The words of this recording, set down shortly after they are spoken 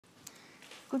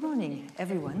Good morning,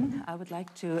 everyone. I would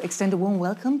like to extend a warm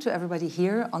welcome to everybody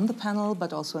here on the panel,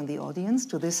 but also in the audience,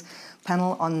 to this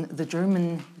panel on the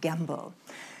German gamble.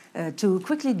 To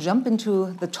quickly jump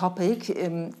into the topic,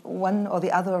 one or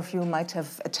the other of you might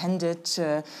have attended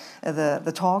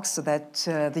the talks that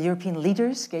the European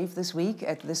leaders gave this week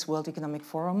at this World Economic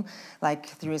Forum,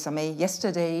 like Theresa May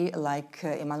yesterday, like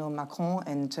Emmanuel Macron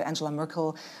and Angela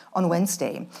Merkel on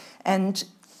Wednesday. And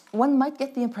one might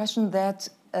get the impression that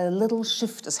a little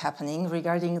shift is happening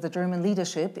regarding the German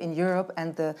leadership in Europe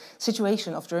and the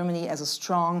situation of Germany as a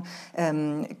strong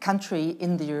country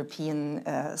in the European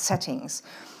settings.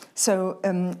 So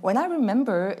when I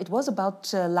remember, it was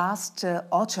about last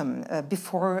autumn,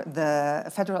 before the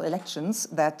federal elections,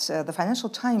 that the Financial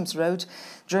Times wrote,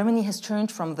 Germany has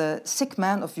turned from the sick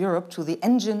man of Europe to the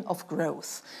engine of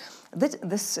growth.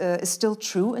 This is still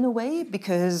true in a way,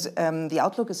 because the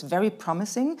outlook is very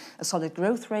promising, a solid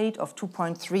growth rate of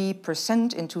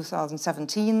 2.3% in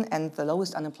 2017 and the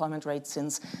lowest unemployment rate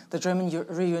since the German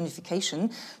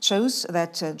reunification shows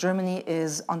that Germany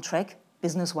is on track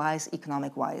business-wise,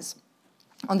 economic-wise.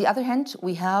 On the other hand,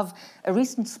 we have a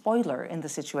recent spoiler in the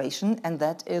situation, and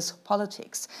that is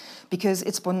politics. Because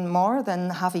it's been more than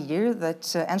half a year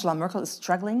that Angela Merkel is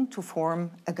struggling to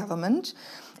form a government,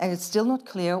 and it's still not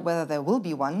clear whether there will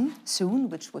be one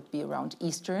soon, which would be around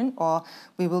Easter, or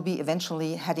we will be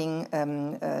eventually heading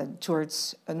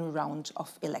towards a new round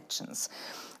of elections.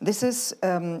 This is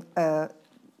a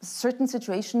certain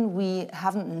situation we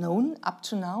haven't known up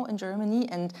to now in Germany,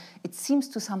 and it seems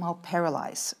to somehow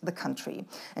paralyze the country.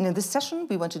 And in this session,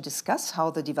 we want to discuss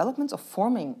how the developments of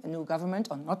forming a new government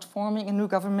or not forming a new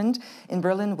government in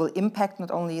Berlin will impact not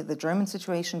only the German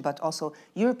situation, but also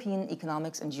European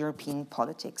economics and European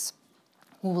politics.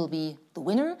 Who will be the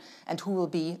winner and who will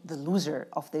be the loser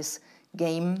of this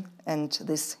game and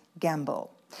this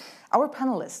gamble? Our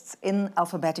panelists in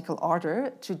alphabetical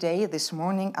order today, this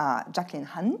morning, are Jacqueline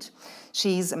Hunt.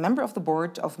 She's a member of the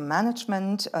board of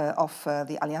management of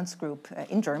the Allianz group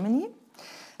in Germany.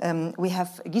 We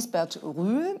have Gisbert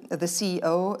Rühl, the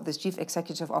CEO, the chief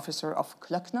executive officer of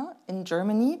Klöckner in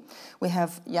Germany. We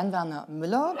have Jan-Werner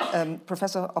Müller,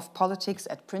 professor of politics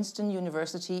at Princeton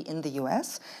University in the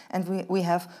US. And we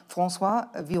have François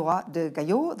Villeroy de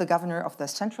Galhau, the governor of the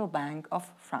Central Bank of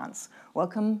France.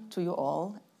 Welcome to you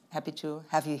all. Happy to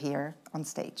have you here on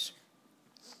stage.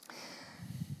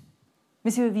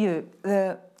 Monsieur Vieux,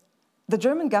 the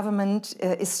German government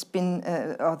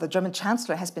or the German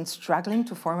chancellor has been struggling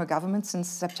to form a government since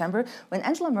September. When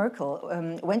Angela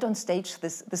Merkel went on stage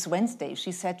this Wednesday,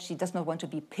 she said she does not want to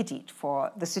be pitied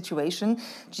for the situation.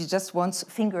 She just wants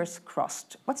fingers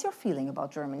crossed. What's your feeling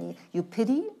about Germany? You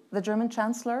pity the German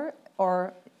chancellor,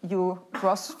 or you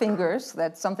cross fingers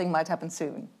that something might happen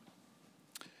soon?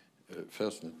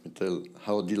 First, let me tell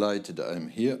how delighted I am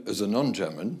here as a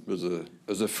non-German,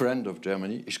 as a friend of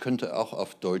Germany. Ich könnte auch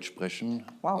auf Deutsch sprechen,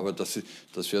 wow. Aber das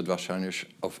wird wahrscheinlich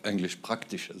auf Englisch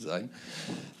praktischer sein.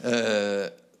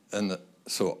 And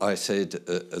so I say it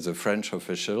as a French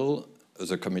official,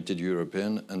 as a committed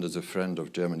European, and as a friend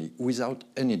of Germany. Without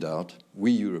any doubt,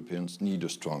 we Europeans need a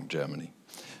strong Germany.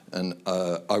 And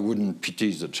I wouldn't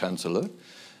pity the Chancellor.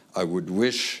 I would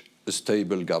wish a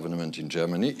stable government in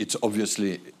Germany. It's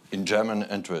obviously in German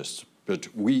interests,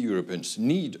 but we Europeans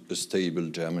need a stable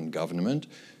German government.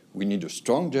 We need a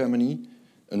strong Germany,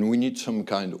 and we need some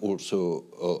kind also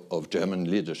of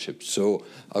German leadership. So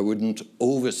I wouldn't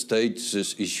overstate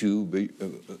this issue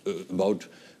about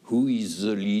who is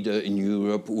the leader in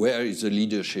Europe, where is the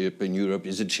leadership in Europe,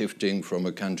 is it shifting from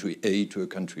a country A to a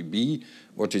country B?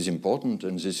 What is important,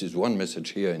 and this is one message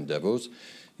here in Davos,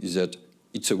 is that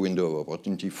it's a window of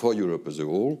opportunity for Europe as a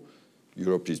whole.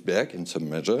 Europe is back in some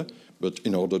measure, but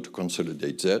in order to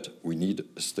consolidate that, we need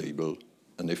a stable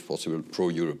and, if possible,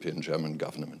 pro-European German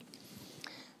government.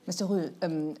 Mr.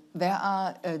 Rühl, there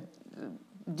are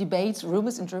debates,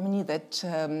 rumors in Germany that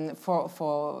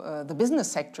for the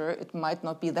business sector, it might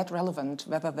not be that relevant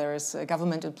whether there is a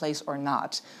government in place or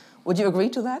not. Would you agree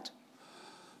to that?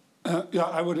 Yeah,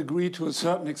 I would agree to a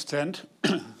certain extent,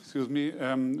 excuse me,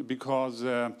 because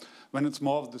when it's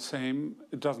more of the same,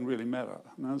 it doesn't really matter.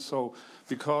 No? So,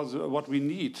 because what we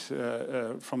need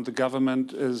from the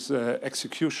government is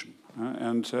execution,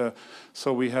 and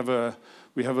so we have a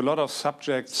lot of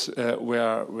subjects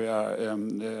where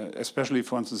especially,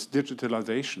 for instance,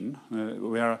 digitalization,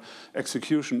 where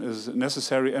execution is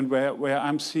necessary, and where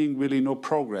I'm seeing really no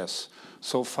progress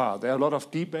so far. There are a lot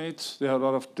of debates, there are a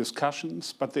lot of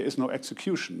discussions, but there is no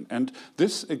execution. And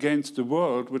this, against the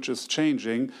world which is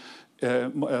changing,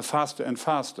 faster and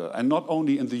faster, and not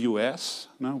only in the US,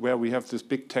 where we have these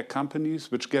big tech companies,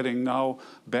 which getting now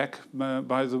back,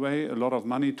 by the way, a lot of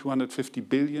money, 250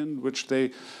 billion, which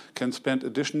they can spend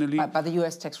additionally. By the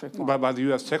US tax reform. By the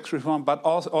US tax reform, but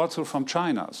also from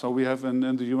China. So we have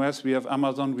in the US, we have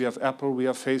Amazon, we have Apple, we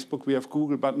have Facebook, we have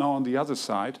Google, but now on the other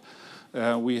side,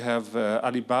 we have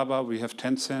Alibaba, we have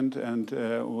Tencent, and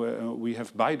we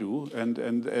have Baidu, and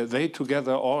they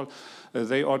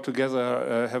all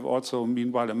together have also,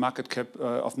 meanwhile, a market cap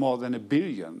of more than $1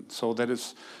 billion. So that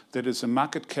is a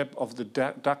market cap of the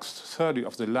DAX 30,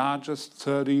 of the largest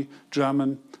 30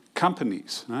 German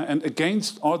companies. And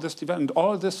against all this development,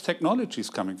 all this technology is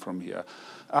coming from here.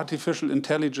 Artificial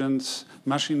intelligence,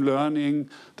 machine learning,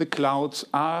 the clouds,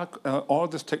 all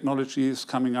this technology is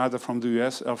coming either from the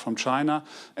US or from China,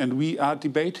 and we are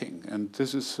debating, and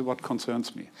this is what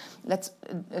concerns me. Let's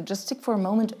just stick for a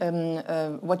moment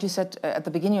what you said at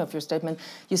the beginning of your statement.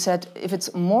 You said if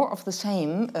it's more of the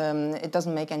same, it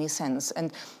doesn't make any sense.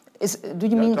 And do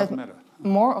you mean that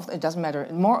more of it doesn't matter?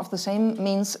 More of the same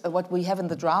means what we have in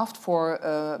the draft for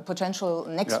potential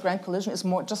next grand coalition is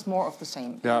just more of the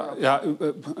same.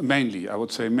 Mainly I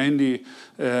would say mainly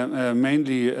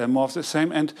more of the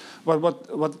same. And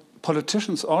what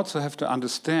politicians also have to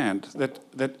understand that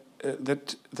the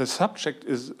subject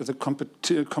is the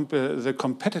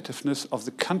competitiveness of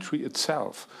the country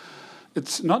itself.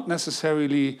 It's not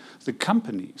necessarily the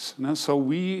companies. So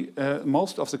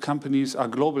most of the companies are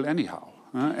global anyhow.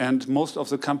 And most of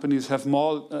the companies have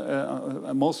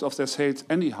most of their sales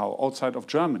anyhow outside of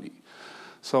Germany.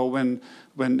 So when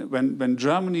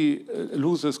Germany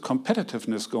loses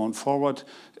competitiveness going forward,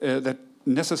 that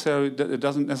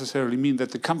doesn't necessarily mean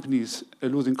that the companies are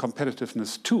losing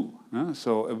competitiveness too.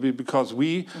 So because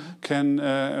we can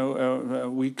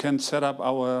set up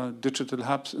our digital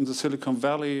hubs in the Silicon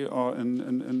Valley or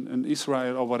in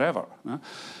Israel or whatever.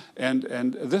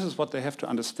 And this is what they have to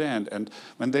understand. And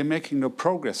when they're making no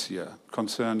progress here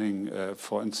concerning,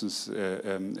 for instance,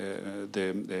 the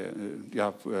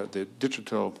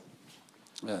digital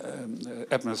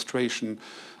administration,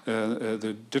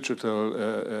 the digital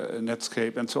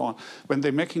netscape, and so on. When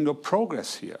they're making no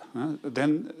progress here,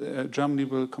 then Germany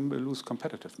will lose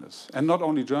competitiveness. And not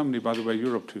only Germany, by the way,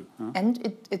 Europe too.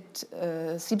 And it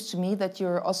seems to me that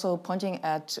you're also pointing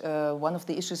at one of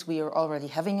the issues we are already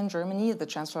having in Germany. The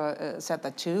Chancellor said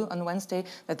that too on Wednesday,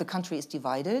 that the country is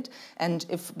divided. And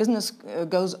if business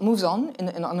moves on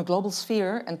on a global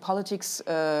sphere and politics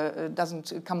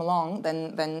doesn't come along,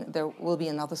 then there will be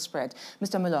another spread.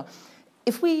 Mr. Müller,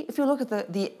 if you look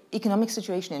at the economic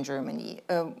situation in Germany,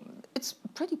 it's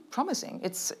pretty promising.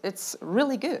 It's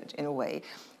really good in a way.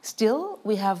 Still,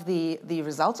 we have the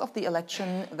results of the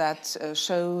election that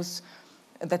show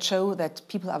that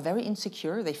people are very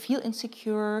insecure. They feel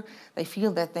insecure. They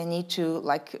feel that they need to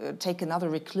take another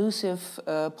reclusive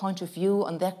point of view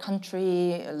on their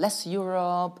country, less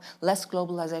Europe, less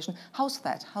globalization. How's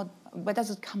that? Where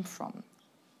does it come from?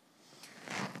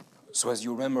 So as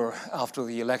you remember, after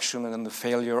the election and then the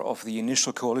failure of the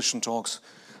initial coalition talks,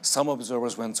 some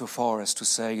observers went so far as to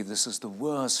say this is the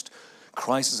worst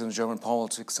crisis in German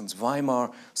politics since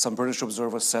Weimar. Some British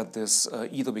observers said this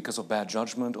either because of bad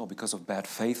judgment or because of bad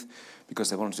faith, because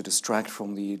they wanted to distract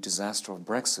from the disaster of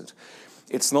Brexit.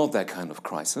 It's not that kind of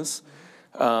crisis.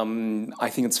 I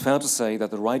think it's fair to say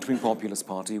that the right-wing populist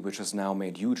party, which has now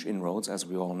made huge inroads, as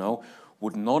we all know,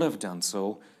 would not have done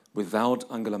so without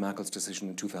Angela Merkel's decision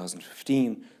in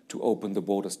 2015 to open the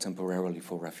borders temporarily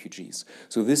for refugees.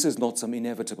 So this is not some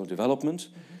inevitable development.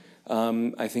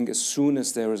 I think as soon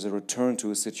as there is a return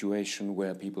to a situation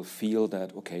where people feel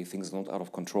that, okay, things are not out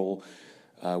of control,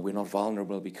 we're not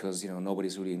vulnerable because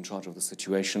nobody's really in charge of the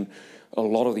situation, a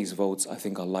lot of these votes, I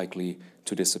think, are likely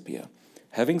to disappear.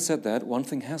 Having said that, one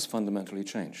thing has fundamentally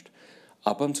changed.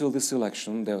 Up until this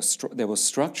election, there was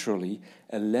structurally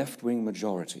a left-wing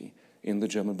majority in the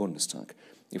German Bundestag.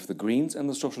 If the Greens and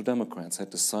the Social Democrats had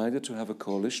decided to have a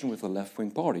coalition with a left-wing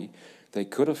party, they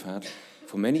could have had,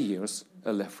 for many years,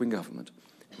 a left-wing government.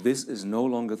 This is no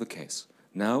longer the case.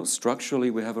 Now,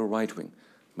 structurally, we have a right-wing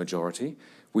majority.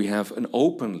 We have an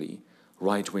openly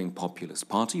right-wing populist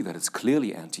party that is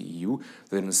clearly anti-EU,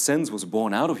 that in a sense was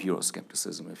born out of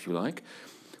Euroscepticism, if you like.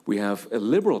 We have a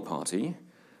liberal party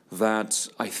that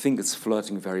I think is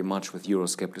flirting very much with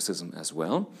Euroscepticism as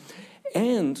well.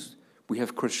 And we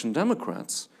have Christian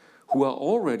Democrats who are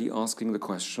already asking the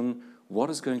question, what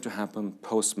is going to happen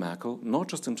post-Merkel, not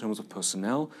just in terms of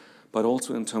personnel, but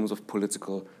also in terms of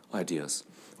political ideas.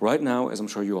 Right now, as I'm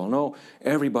sure you all know,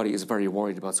 everybody is very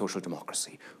worried about social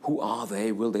democracy. Who are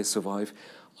they? Will they survive?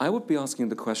 I would be asking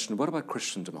the question, what about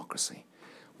Christian democracy?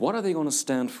 What are they going to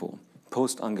stand for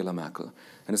post-Angela Merkel.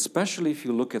 And especially if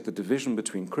you look at the division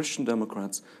between Christian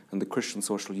Democrats and the Christian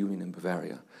Social Union in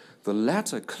Bavaria. The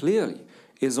latter clearly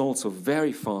is also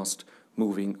very fast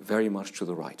moving very much to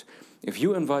the right. If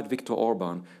you invite Viktor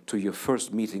Orban to your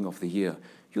first meeting of the year,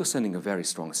 you're sending a very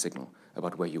strong signal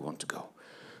about where you want to go.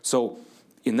 So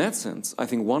in that sense, I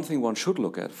think one thing one should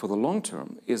look at for the long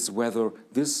term is whether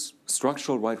this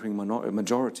structural right-wing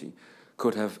majority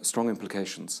could have strong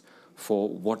implications for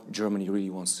what Germany really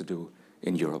wants to do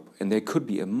in Europe. And there could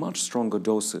be a much stronger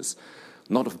doses,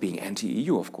 not of being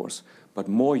anti-EU, of course, but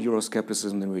more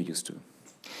Euroscepticism than we're used to.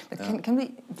 But can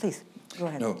we, please, go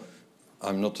ahead. No,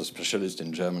 I'm not a specialist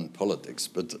in German politics,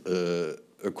 but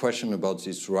a question about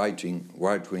this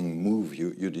right-wing move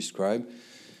you describe.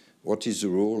 What is the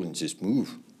role in this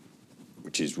move,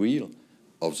 which is real,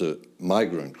 of the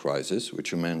migrant crisis,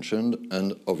 which you mentioned,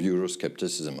 and of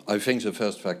Euroscepticism? I think the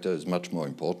first factor is much more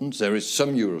important. There is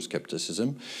some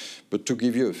Euroscepticism, but to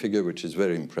give you a figure which is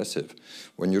very impressive,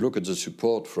 when you look at the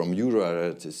support from Euro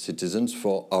area citizens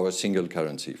for our single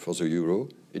currency, for the euro,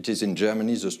 it is in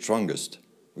Germany the strongest,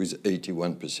 with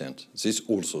 81%. This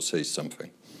also says something.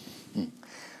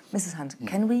 Mrs. Hunt,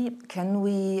 can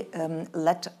we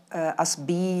let us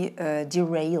be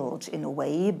derailed in a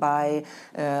way by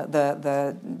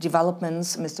the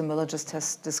developments Mr. Müller just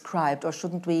has described, or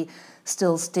shouldn't we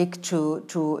still stick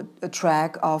to a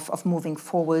track of moving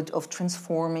forward, of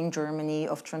transforming Germany,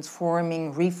 of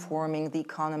transforming, reforming the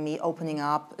economy, opening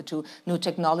up to new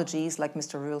technologies, like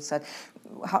Mr. Rühl said?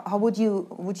 How would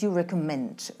you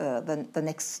recommend the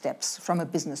next steps from a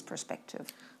business perspective?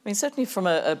 I mean, certainly from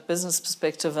a business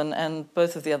perspective, and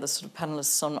both of the other sort of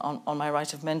panelists on my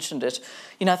right have mentioned it,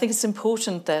 you know, I think it's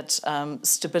important that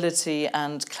stability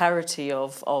and clarity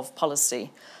of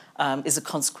policy is a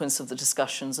consequence of the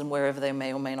discussions and wherever they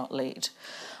may or may not lead.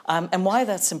 And why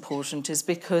that's important is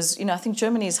because, you know, I think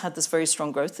Germany has had this very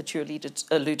strong growth that you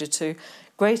alluded to,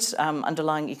 great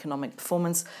underlying economic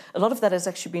performance. A lot of that has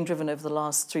actually been driven over the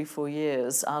last 3-4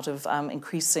 years out of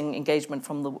increasing engagement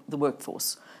from the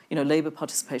workforce. You know, labour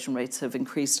participation rates have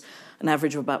increased an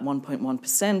average of about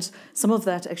 1.1%. Some of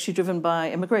that actually driven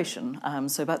by immigration,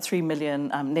 so about 3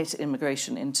 million net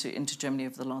immigration into Germany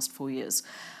over the last 4 years.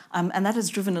 And that has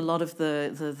driven a lot of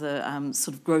the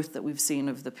sort of growth that we've seen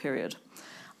over the period.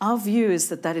 Our view is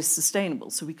that that is sustainable.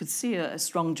 So we could see a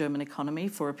strong German economy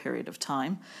for a period of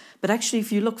time. But actually,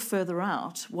 if you look further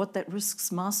out, what that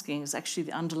risks masking is actually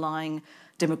the underlying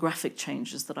demographic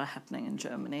changes that are happening in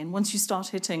Germany. And once you start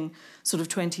hitting sort of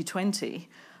 2020,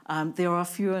 there are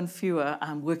fewer and fewer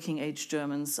working-age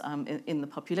Germans in the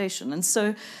population. And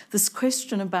so this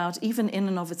question about, even in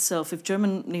and of itself, if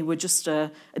Germany were just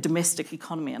a domestic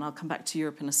economy, and I'll come back to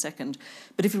Europe in a second,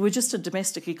 but if it were just a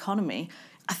domestic economy,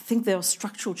 I think there are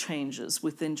structural changes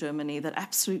within Germany that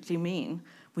absolutely mean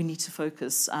we need to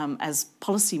focus as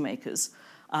policymakers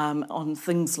on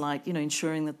things like, you know,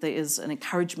 ensuring that there is an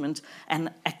encouragement and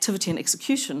activity and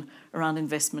execution around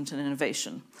investment and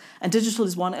innovation. And digital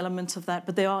is one element of that,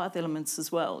 but there are other elements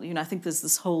as well. You know, I think there's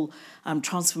this whole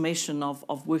transformation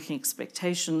of working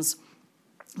expectations.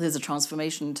 There's a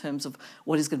transformation in terms of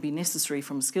what is going to be necessary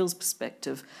from a skills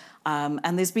perspective.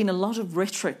 And there's been a lot of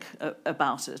rhetoric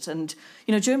about it. And,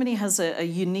 you know, Germany has a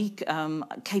unique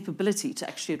capability to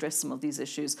actually address some of these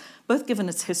issues, both given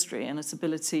its history and its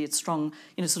ability, its strong,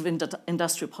 you know, sort of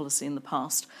industrial policy in the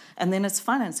past, and then its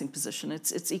financing position,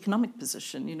 its economic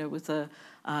position, you know, with a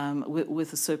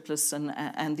surplus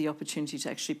and the opportunity to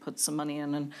actually put some money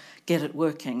in and get it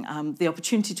working, the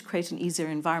opportunity to create an easier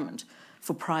environment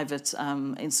for private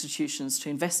institutions to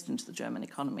invest into the German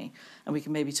economy. And we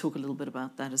can maybe talk a little bit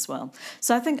about that as well.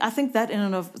 So I think that in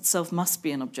and of itself must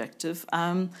be an objective.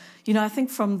 You know, I think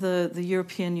from the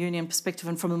European Union perspective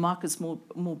and from the markets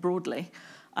more broadly,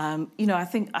 you know, I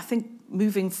think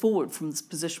moving forward from this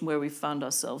position where we've found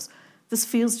ourselves, this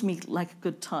feels to me like a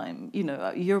good time. You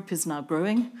know, Europe is now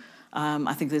growing.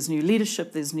 I think there's new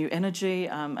leadership, there's new energy,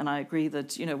 and I agree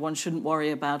that, you know, one shouldn't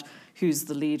worry about who's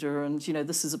the leader, and, you know,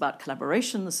 this is about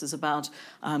collaboration, this is about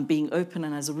being open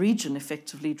and as a region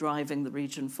effectively driving the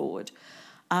region forward.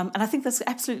 And I think that's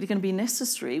absolutely going to be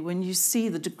necessary when you see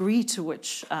the degree to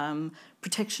which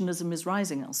protectionism is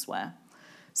rising elsewhere.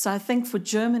 So I think for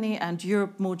Germany and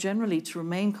Europe more generally to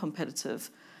remain competitive,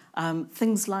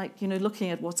 things like, you know,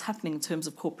 looking at what's happening in terms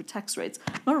of corporate tax rates,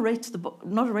 not a race to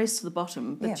the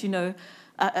bottom, but, yeah, you know,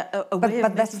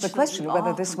 but that's the question,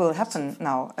 whether this will happen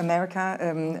now. America,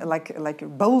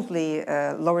 like boldly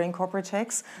lowering corporate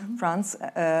tax, mm-hmm. France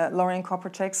lowering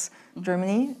corporate tax, mm-hmm.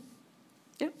 Germany,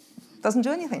 yeah, doesn't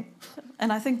do anything.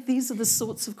 And I think these are the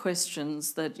sorts of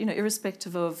questions that, you know,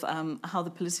 irrespective of how the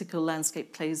political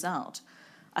landscape plays out,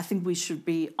 I think we should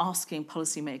be asking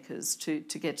policymakers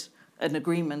to get an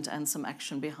agreement and some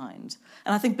action behind.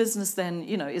 And I think business then,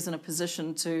 is in a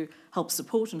position to help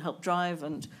support and help drive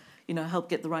and, help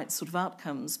get the right sort of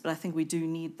outcomes. But I think we do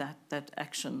need that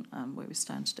action where we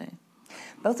stand today.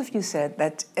 Both of you said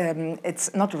that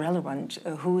it's not relevant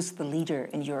who's the leader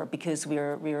in Europe because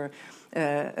we're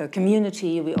a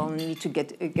community. We all need to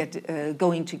get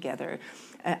going together.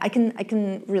 I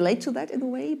can relate to that in a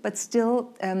way, but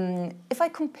still, if I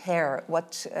compare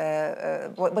what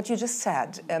you just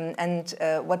said and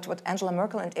what Angela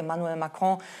Merkel and Emmanuel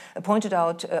Macron pointed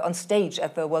out on stage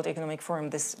at the World Economic Forum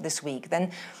this week,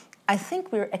 then I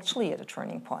think we're actually at a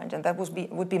turning point, and that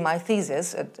would be my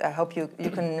thesis. I hope you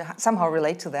can somehow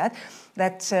relate to that.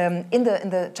 That in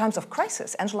the times of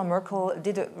crisis, Angela Merkel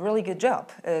did a really good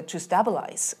job to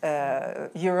stabilize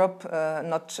Europe,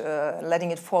 not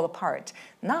letting it fall apart.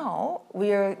 Now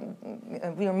we are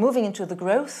moving into the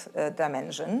growth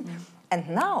dimension. And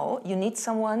now you need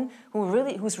someone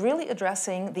who's really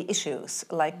addressing the issues,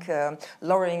 like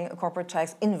lowering corporate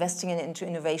tax, investing into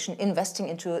innovation, investing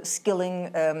into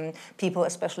skilling people,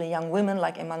 especially young women,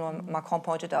 like Emmanuel Macron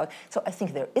pointed out. So I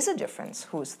think there is a difference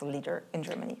who is the leader in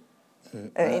Germany.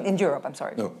 In Europe, I'm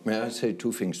sorry. No, may I say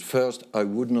two things? First, I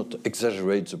would not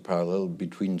exaggerate the parallel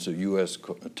between the US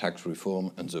tax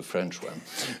reform and the French one.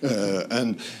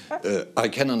 I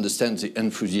can understand the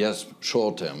enthusiasm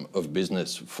short term of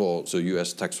business for the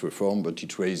US tax reform, but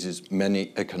it raises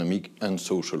many economic and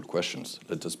social questions,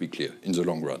 let us be clear, in the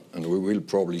long run. And we will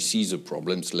probably see the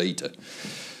problems later.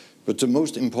 But the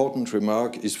most important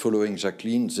remark is following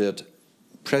Jacqueline that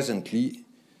presently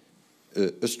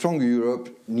a strong Europe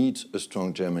needs a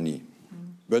strong Germany,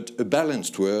 but a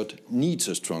balanced world needs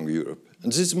a strong Europe.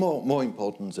 And this is more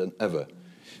important than ever.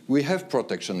 We have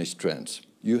protectionist trends.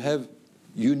 You have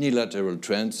unilateral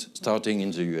trends starting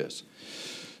in the US.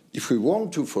 If we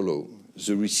want to follow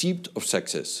the recipe of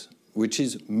success, which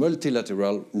is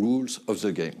multilateral rules of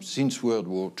the game since World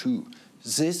War II,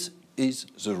 this is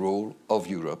the role of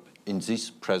Europe in this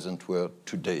present world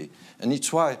today. And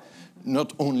it's why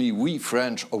not only we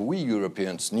French or we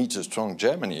Europeans need a strong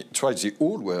Germany, it's why the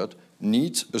whole world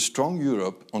needs a strong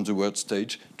Europe on the world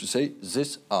stage to say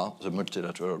these are the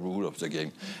multilateral rule of the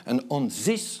game. And on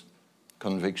this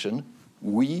conviction,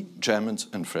 we Germans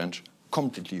and French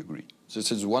completely agree.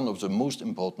 This is one of the most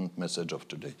important messages of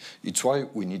today. It's why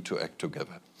we need to act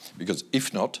together. Because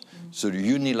if not, the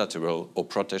unilateral or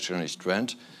protectionist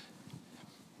trend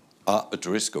are at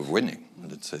risk of winning,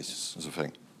 let's say the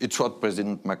thing. It's what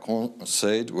President Macron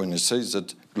said when he says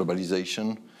that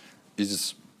globalization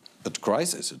is at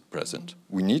crisis at present.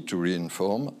 We need to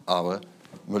reinform our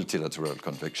multilateral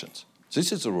convictions.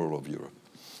 This is the role of Europe.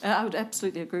 I would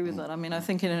absolutely agree with that. I mean, I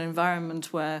think in an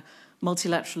environment where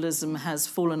multilateralism has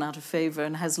fallen out of favor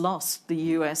and has lost the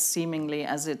US seemingly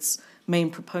as its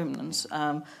main proponent,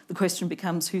 the question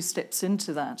becomes who steps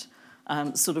into that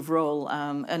sort of role.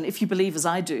 And if you believe, as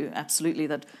I do, absolutely,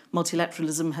 that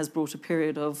multilateralism has brought a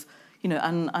period of,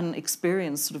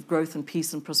 unexperienced sort of growth and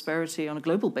peace and prosperity on a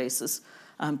global basis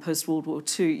post-World War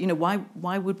II,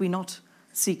 why would we not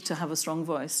seek to have a strong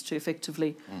voice to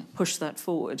effectively push that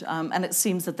forward? And it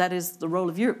seems that is the role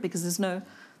of Europe because there's no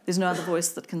other voice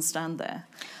that can stand there.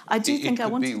 I do think I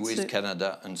wanted to... It could be with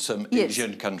Canada and some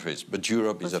Asian countries, but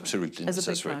Europe is absolutely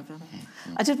necessary. As a big driver.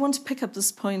 I did want to pick up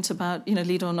this point about,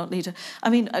 leader or not leader. I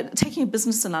mean, taking a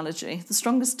business analogy, the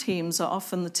strongest teams are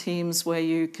often the teams where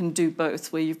you can do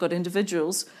both, where you've got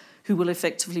individuals who will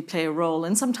effectively play a role.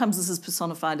 And sometimes this is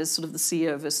personified as sort of the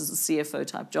CEO versus the CFO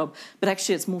type job. But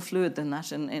actually it's more fluid than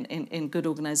that in good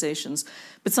organizations.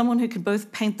 But someone who can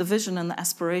both paint the vision and the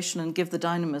aspiration and give the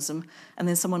dynamism, and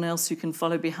then someone else who can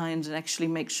follow behind and actually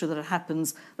make sure that it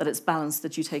happens, that it's balanced,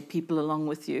 that you take people along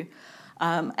with you.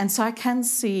 And so I can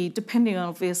see, depending on,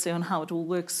 obviously on how it all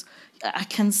works, I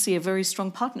can see a very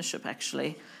strong partnership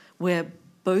actually, where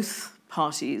both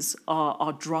parties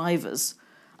are drivers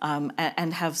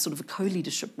and have sort of a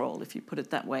co-leadership role, if you put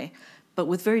it that way, but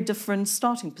with very different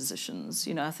starting positions.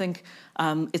 I think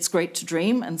it's great to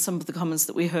dream, and some of the comments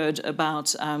that we heard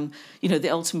about, the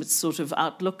ultimate sort of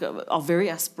outlook are very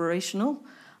aspirational.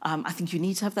 I think you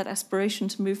need to have that aspiration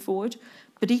to move forward,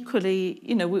 but equally,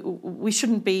 we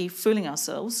shouldn't be fooling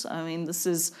ourselves. I mean, this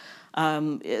is...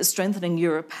 strengthening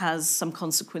Europe has some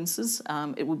consequences.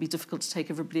 It will be difficult to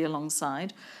take everybody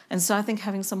alongside. And so I think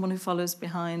having someone who follows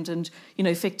behind and,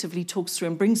 effectively talks through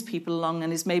and brings people along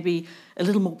and is maybe a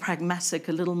little more pragmatic,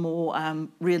 a little more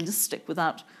realistic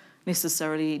without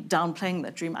necessarily downplaying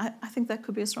that dream, I think that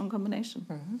could be a strong combination.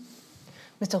 Mm-hmm.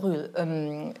 Mr. Rühl,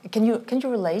 can you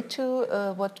relate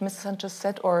to what Mrs. Sanchez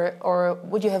said, or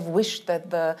would you have wished that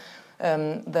the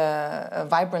the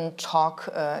vibrant talk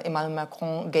Emmanuel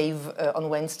Macron gave on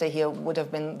Wednesday here would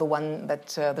have been the one that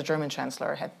the German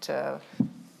Chancellor had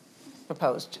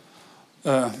proposed?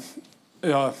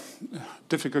 Yeah,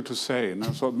 difficult to say.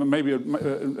 No? So maybe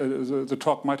the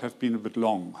talk might have been a bit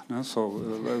long. No? So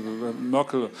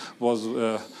Merkel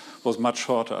was much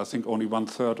shorter. I think only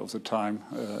 1/3 of the time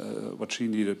what she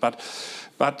needed. But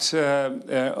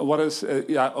what is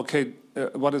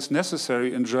what is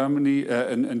necessary in Germany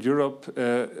and Europe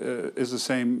is the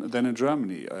same than in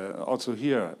Germany. Also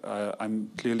here, I'm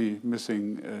clearly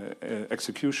missing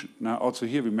execution. Now, also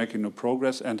here, we're making no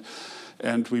progress,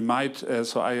 and we might.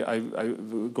 So I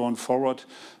going forward,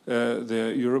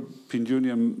 the European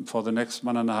Union for the next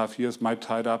 1.5 years might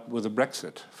tie it up with a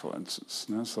Brexit, for instance.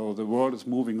 So the world is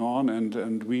moving on,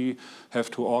 and we have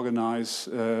to organize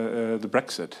the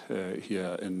Brexit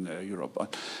here in Europe,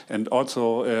 and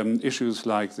also issues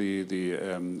like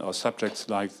or subjects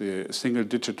like the single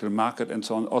digital market and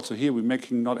so on. Also here, we're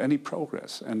making not any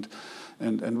progress, and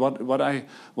what I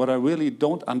really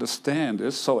don't understand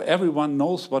is, so everyone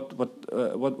knows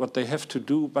what they have to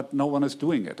do, but no one is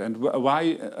doing it. And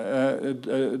why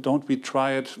don't we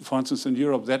try it, for instance, in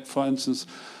Europe? That, for instance,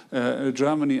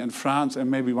 Germany and France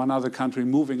and maybe one other country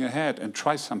moving ahead and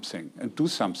try something and do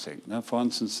something. For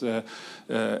instance,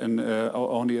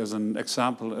 only as an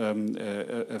example,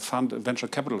 a fund, a venture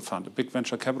capital fund, a big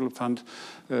venture capital fund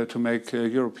to make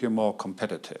Europe here more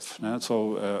competitive.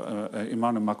 So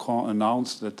Emmanuel Macron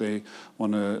announced that they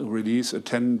want to release a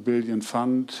 10 billion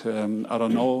fund, I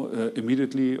don't know,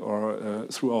 immediately or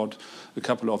throughout a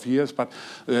couple of years, but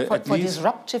at for least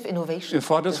disruptive innovation.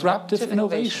 For disruptive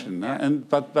innovation. Yeah. And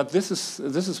but this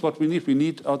is what we need. We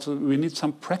need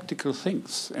some practical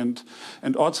things,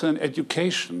 and also in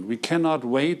education. We cannot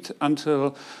wait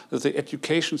until the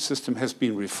education system has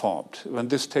been reformed. When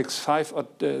this takes 5 or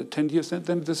 10 years,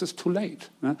 then this is too late.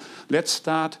 Let's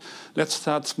start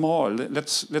small.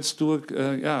 Let's do it,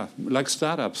 like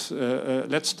startups.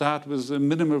 Let's start with a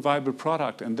minimal viable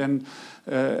product, and then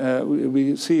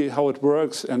we see how it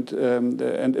works, and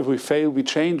if we fail, we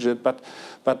change it.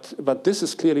 But this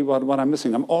is clearly what I'm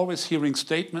missing. I'm always hearing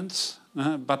statements,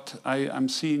 but I'm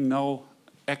seeing no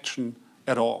action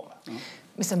at all.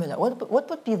 Mr. Müller, what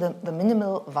would be the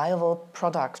minimal viable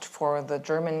product for the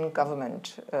German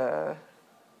government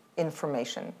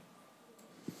information?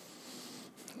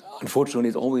 Unfortunately,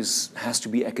 it always has to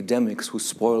be academics who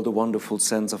spoil the wonderful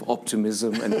sense of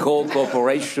optimism and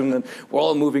cooperation, and we're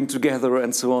all moving together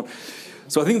and so on.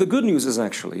 So I think the good news is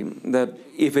actually that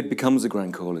if it becomes a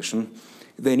grand coalition,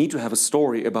 they need to have a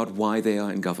story about why they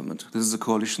are in government. This is a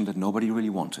coalition that nobody really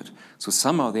wanted. So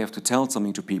somehow they have to tell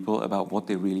something to people about what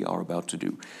they really are about to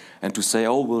do. And to say,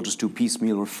 oh, we'll just do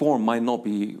piecemeal reform might not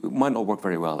work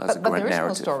very well as a grand narrative. But there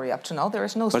is no story up to now. There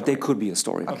is no story. But there could be a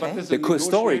story. Okay.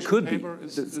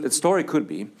 The story could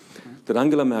be that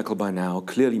Angela Merkel by now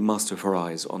clearly must have her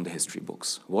eyes on the history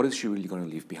books. What is she really going to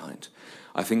leave behind?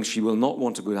 I think she will not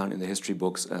want to go down in the history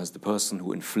books as the person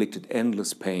who inflicted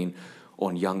endless pain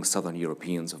on young Southern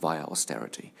Europeans via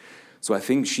austerity. So I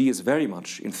think she is very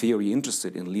much, in theory,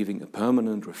 interested in leaving a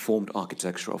permanent reformed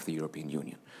architecture of the European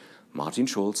Union. Martin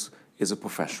Schulz is a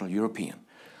professional European.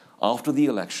 After the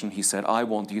election, he said, I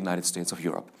want the United States of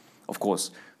Europe. Of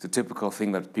course, the typical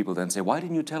thing that people then say, why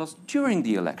didn't you tell us during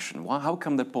the election? How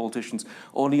come that politicians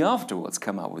only afterwards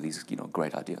come out with these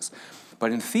great ideas?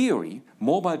 But in theory,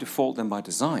 more by default than by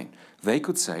design, they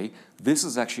could say, this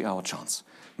is actually our chance.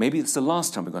 Maybe it's the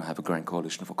last time we're going to have a grand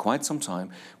coalition for quite some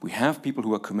time. We have people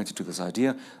who are committed to this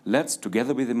idea. Let's,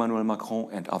 together with Emmanuel Macron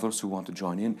and others who want to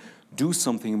join in, do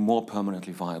something more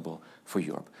permanently viable for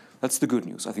Europe. That's the good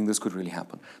news. I think this could really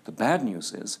happen. The bad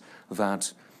news is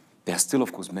that there are still,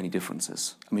 of course, many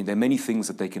differences. I mean, there are many things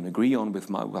that they can agree on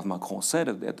with what Macron said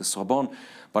at the Sorbonne,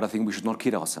 but I think we should not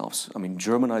kid ourselves. I mean,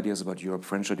 German ideas about Europe,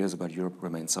 French ideas about Europe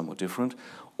remain somewhat different.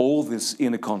 All this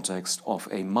in a context of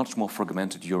a much more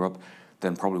fragmented Europe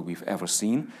than probably we've ever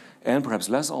seen, and perhaps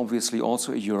less obviously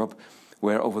also a Europe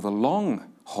where over the long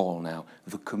haul now,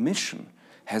 the Commission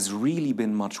has really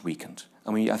been much weakened.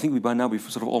 I mean, I think by now we've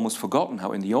sort of almost forgotten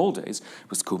how in the old days it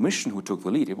was the Commission who took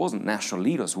the lead. It wasn't national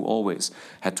leaders who always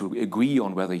had to agree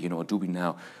on whether, do we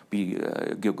now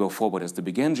go forward as the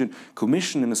big engine.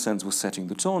 Commission, in a sense, was setting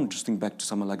the tone, just think back to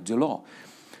someone like Delors.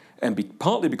 And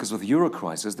partly because of the Euro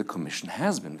crisis, the Commission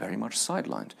has been very much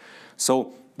sidelined.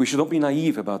 So we should not be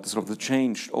naive about the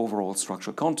changed overall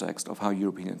structural context of how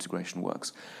European integration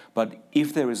works. But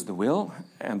if there is the will,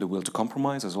 and the will to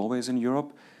compromise, as always in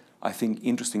Europe, I think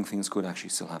interesting things could actually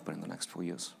still happen in the next 4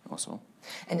 years or so.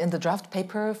 And in the draft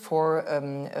paper for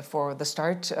the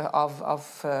start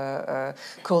of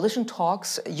coalition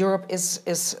talks, Europe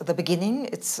is the beginning.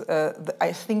 It's,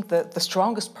 I think, the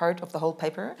strongest part of the whole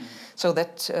paper. So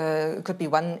that could be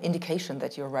one indication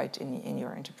that you're right in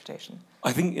your interpretation.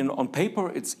 I think on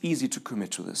paper, it's easy to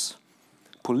commit to this.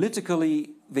 Politically,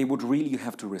 they would really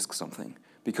have to risk something.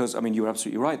 Because, I mean, you're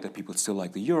absolutely right that people still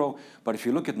like the euro, but if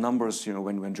you look at numbers, you know,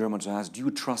 when Germans are asked, do you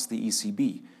trust the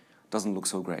ECB? Doesn't look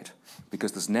so great.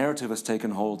 Because this narrative has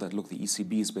taken hold that, look, the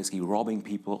ECB is basically robbing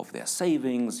people of their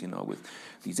savings, you know, with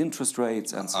these interest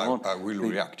rates and so on. I will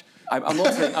react. I'm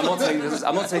not saying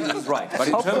this is right, but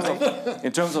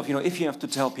in terms of, you know, if you have to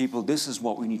tell people this is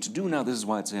what we need to do now, this is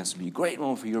why it has to be a great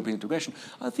moment for European integration,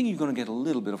 I think you're going to get a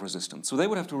little bit of resistance. So they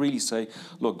would have to really say,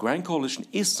 look, grand coalition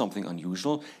is something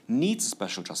unusual, needs a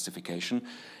special justification,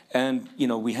 and, you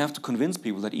know, we have to convince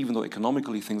people that even though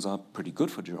economically things are pretty good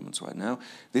for Germans right now,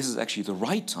 this is actually the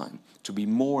right time to be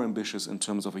more ambitious in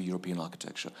terms of a European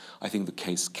architecture. I think the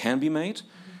case can be made,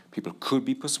 people could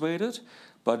be persuaded,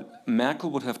 but Merkel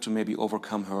would have to maybe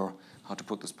overcome her, how to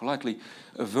put this politely,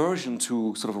 aversion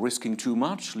to sort of risking too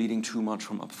much, leading too much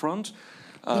from up front.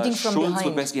 Scholz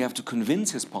would basically have to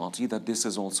convince his party that this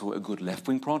is also a good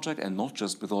left-wing project and not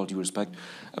just, with all due respect,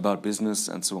 about business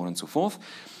and so on and so forth.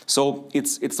 So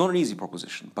it's not an easy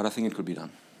proposition, but I think it could be done.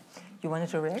 You wanted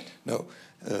to react? No.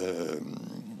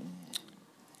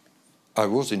 I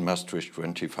was in Maastricht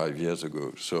 25 years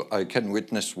ago, so I can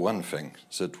witness one thing,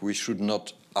 that we should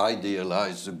not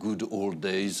idealize the good old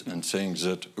days and saying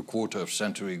that a quarter of a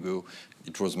century ago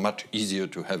it was much easier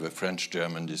to have a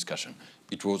French-German discussion.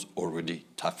 It was already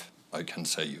tough, I can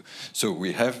say you. So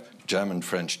we have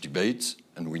German-French debates,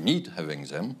 and we need having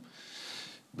them.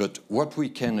 But what we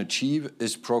can achieve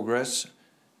is progress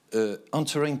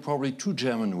answering probably two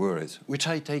German worries, which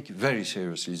I take very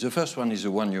seriously. The first one is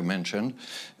the one you mentioned,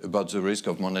 about the risk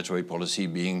of monetary policy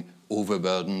being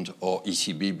overburdened or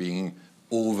ECB being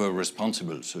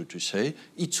over-responsible, so to say.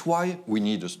 It's why we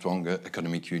need a stronger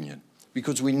economic union,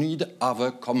 because we need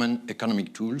other common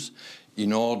economic tools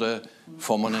in order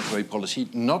for monetary policy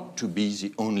not to be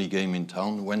the only game in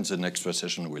town when the next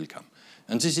recession will come.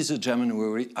 And this is a German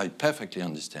worry I perfectly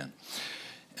understand.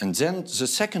 And then the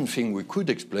second thing we could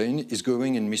explain is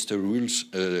going in Mr. Ruhl's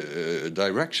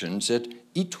direction, that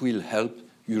it will help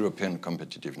European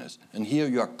competitiveness. And here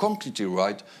you are completely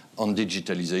right on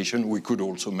digitalization. We could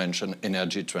also mention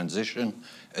energy transition,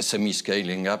 SME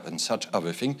scaling up, and such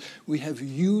other things. We have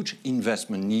huge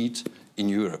investment needs in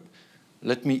Europe.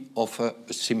 Let me offer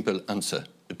a simple answer,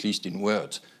 at least in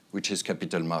words, which is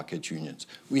capital market unions.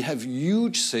 We have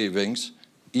huge savings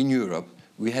in Europe.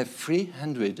 We have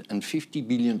 350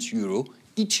 billion euro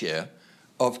each year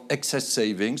of excess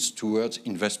savings towards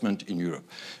investment in Europe.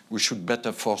 We should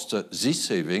better foster these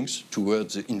savings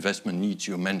towards the investment needs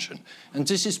you mentioned. And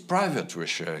this is private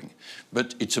risk sharing,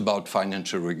 but it's about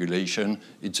financial regulation,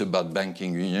 it's about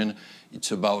banking union,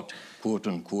 it's about quote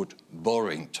unquote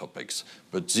boring topics.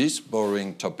 But these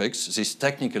boring topics, this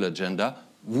technical agenda,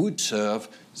 would serve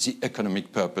the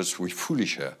economic purpose we fully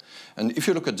share. And if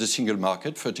you look at the single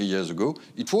market 30 years ago,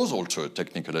 it was also a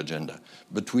technical agenda,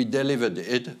 but we delivered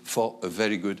it for a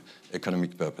very good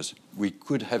economic purpose. We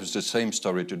could have the same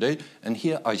story today, and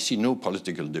here I see no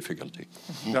political difficulty.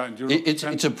 Yeah,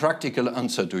 it's a practical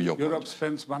answer to your point. Europe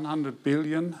spends 100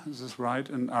 billion, this is right,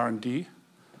 in R&D,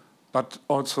 but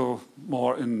also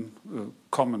more in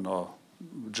common or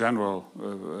general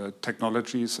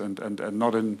technologies and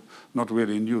not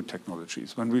really new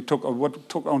technologies. When we took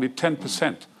only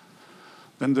 10%,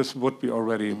 then this would be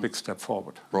already a big step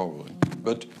forward. Probably,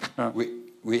 but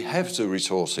we have the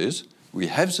resources, we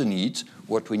have the needs.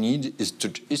 What we need is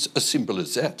it's as simple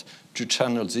as that, to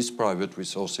channel these private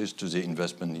resources to the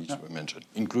investment needs we mentioned,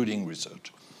 including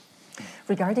research.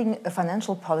 Regarding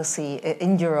financial policy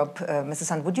in Europe, Mr.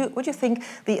 Sand, would you think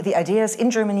the ideas in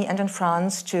Germany and in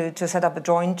France to set up a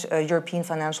joint European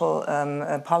financial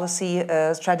policy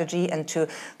strategy and to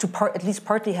at least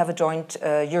partly have a joint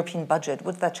European budget,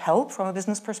 would that help from a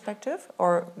business perspective,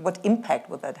 or what impact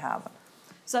would that have?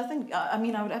 So I think, I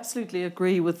mean, I would absolutely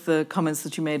agree with the comments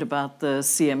that you made about the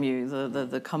CMU,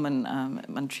 the Common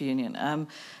Monetary Union.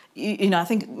 You know, I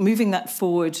think moving that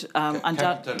forward,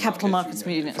 capital markets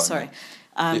union, sorry.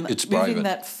 Moving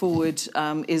that forward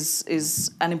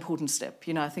is an important step.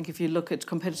 You know, I think if you look at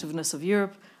competitiveness of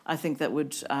Europe, I think that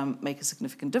would make a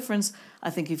significant difference. I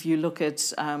think if you look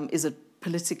at is it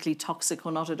politically toxic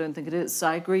or not, I don't think it is. So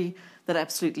I agree that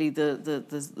absolutely the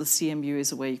CMU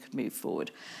is a way you could move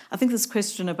forward. I think this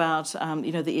question about the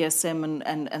ESM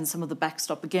and some of the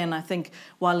backstop, again, I think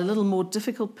while a little more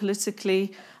difficult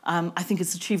politically, I think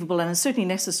it's achievable and it's certainly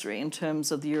necessary in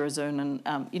terms of the Eurozone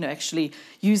and actually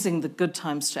using the good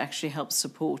times to actually help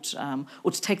support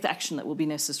or to take the action that will be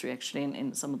necessary actually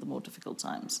in some of the more difficult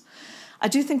times. I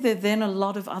do think there are then a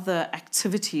lot of other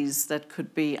activities that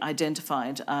could be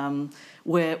identified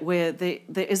where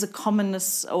there is a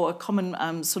commonness or a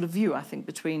common sort of view, I think,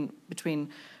 between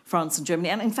France and Germany,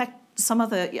 and in fact some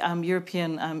other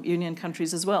European Union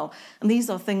countries as well. And these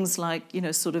are things like,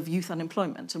 sort of youth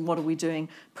unemployment and what are we doing,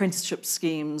 apprenticeship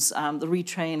schemes, the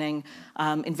retraining,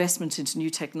 investment into new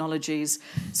technologies.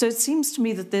 So it seems to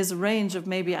me that there's a range of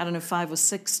maybe, 5 or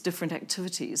 6 different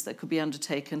activities that could be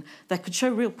undertaken that could show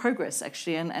real progress,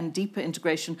 actually, and deeper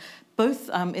integration, both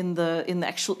in the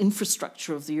actual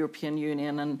infrastructure of the European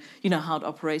Union and, how it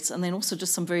operates, and then also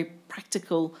just some very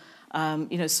practical,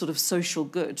 sort of social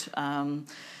good.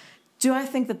 Do I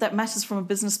think that matters from a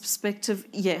business perspective?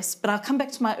 Yes, but I'll come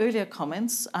back to my earlier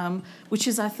comments, which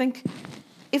is I think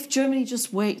if Germany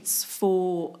just waits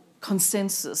for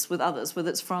consensus with others,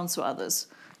 whether it's France or others,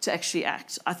 to actually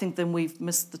act, I think then we've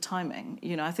missed the timing.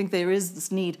 I think there is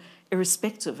this need,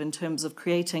 irrespective in terms of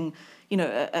creating,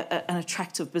 an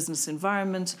attractive business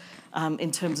environment, in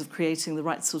terms of creating the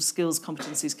right sort of skills,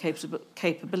 competencies,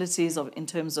 capabilities, in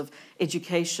terms of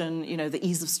education, the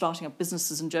ease of starting up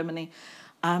businesses in Germany.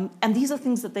 And these are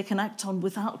things that they can act on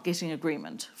without getting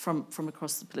agreement from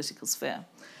across the political sphere.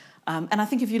 And I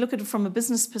think if you look at it from a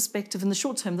business perspective, in the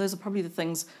short term, those are probably the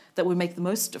things that would make the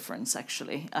most difference,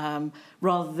 actually,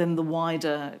 rather than the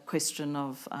wider question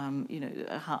of,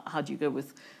 how do you go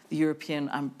with the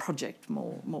European project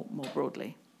more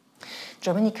broadly.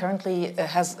 Germany currently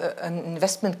has an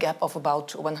investment gap of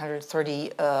about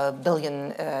 130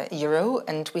 billion euro,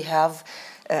 and we have,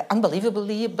 unbelievable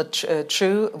but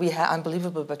true, we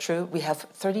have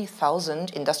 30,000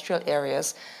 industrial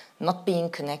areas not being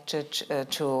connected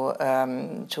to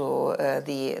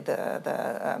the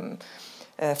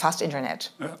fast internet.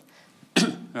 Yeah.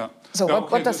 Yeah. So yeah,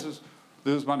 what does...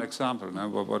 This is one example,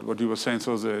 what you were saying,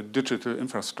 so the digital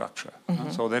infrastructure.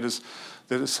 So that is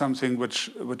something which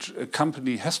a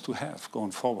company has to have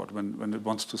going forward when it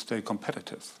wants to stay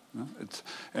competitive.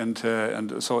 And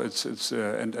so it's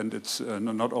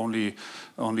not only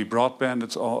broadband,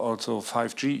 it's also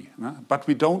 5G. But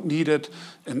we don't need it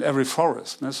in every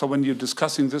forest. So when you're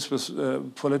discussing this with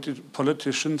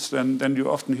politicians, then you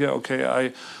often hear, okay,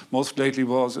 I most lately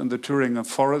was in the Thüringer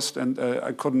forest and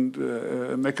I couldn't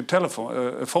make a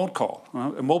phone call,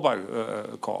 a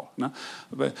mobile call.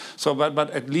 But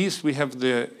at least we have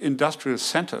the industrial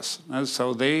centers.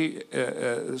 So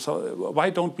why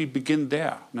don't we begin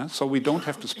there? So we don't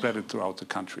have to spread it throughout the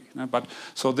country. But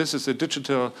so this is the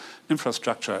digital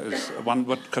infrastructure is one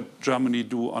what could Germany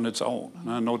do on its own,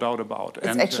 no doubt about.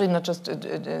 It's actually not just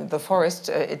the forest.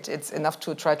 It's enough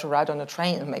to try to ride on a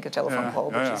train and make a telephone call,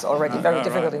 which is already very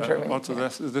difficult in Germany. Also,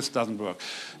 this doesn't work.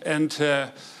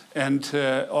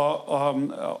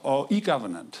 Or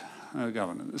e-government.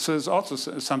 So it's also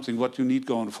something what you need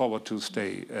going forward to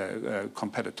stay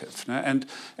competitive. And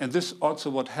this also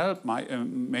would help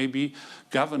maybe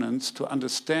governance to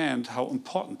understand how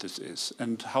important this is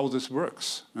and how this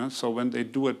works. So when they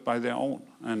do it by their own.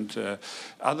 And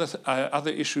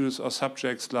other issues or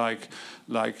subjects like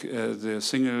the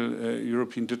single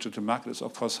European digital market is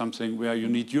of course something where you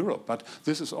need Europe. But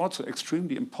this is also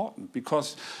extremely important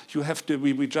because you have to.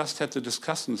 We just had the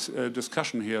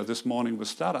discussion here this morning with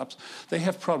startups. They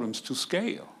have problems to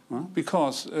scale.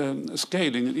 Because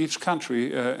scaling in each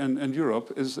country in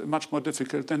Europe is much more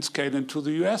difficult than scaling to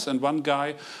the US. And one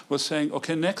guy was saying,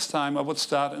 okay, next time I would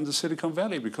start in the Silicon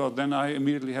Valley because then I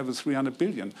immediately have a 300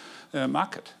 billion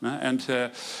market.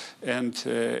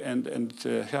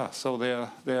 So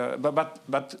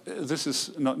but this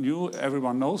is not new.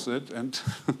 Everyone knows it, and.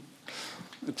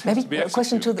 Maybe a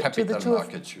question to the two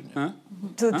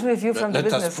of you from the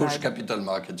business side. Let us push capital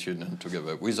markets union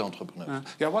together with entrepreneurs.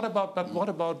 What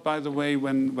about, by the way,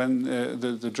 when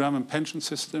the German pension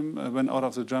system went out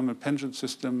of the German pension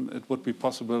system, it would be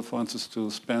possible, for instance, to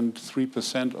spend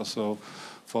 3% or so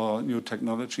for new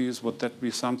technologies. Would that be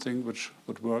something which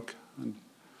would work?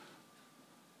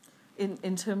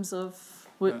 In terms of.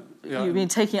 You mean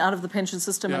taking out of the pension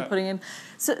system and putting in?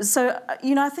 So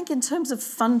I think in terms of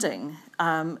funding,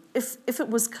 if it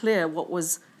was clear what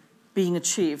was being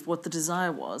achieved, what the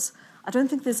desire was, I don't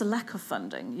think there's a lack of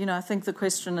funding. I think the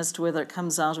question as to whether it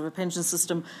comes out of a pension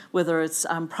system, whether it's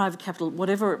private capital,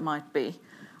 whatever it might be,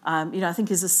 I think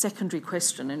is a secondary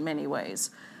question in many ways.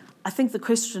 I think the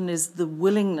question is the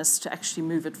willingness to actually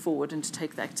move it forward and to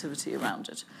take the activity around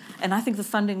it. And I think the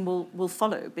funding will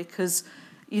follow because,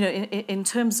 you know, in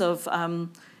terms of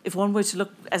if one were to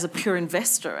look as a pure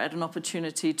investor at an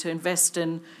opportunity to invest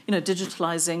in, you know,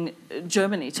 digitalizing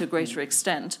Germany to a greater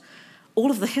extent, all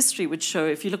of the history would show,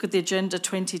 if you look at the Agenda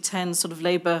 2010 sort of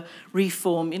labour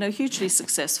reform, you know, hugely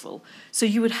successful. So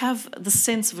you would have the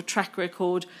sense of a track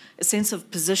record, a sense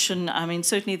of position. I mean,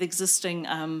 certainly the existing,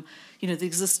 you know, the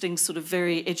existing sort of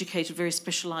very educated, very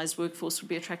specialised workforce would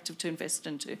be attractive to invest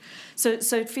into. So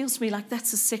it feels to me like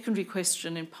that's a secondary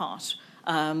question in part.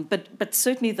 But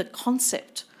certainly the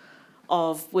concept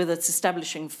of whether it's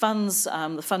establishing funds,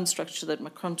 the fund structure that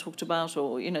Macron talked about,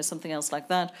 or, you know, something else like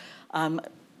that,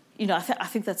 you know, I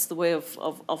think that's the way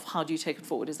of how do you take it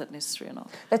forward. Is that necessary or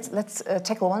not? Let's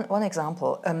tackle one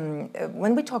example.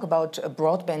 When we talk about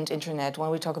broadband internet, when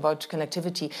we talk about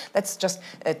connectivity, that's just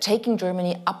taking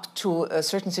Germany up to a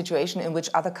certain situation in which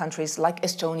other countries like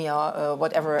Estonia,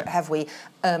 whatever,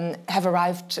 have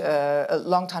arrived a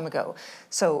long time ago.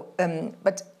 So,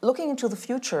 but looking into the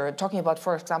future, talking about,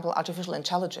 for example, artificial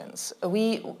intelligence,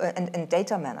 and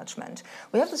data management,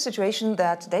 we have the situation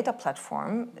that data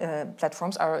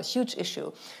platforms are a huge issue.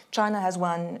 China has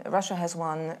one, Russia has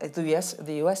one, the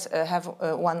US have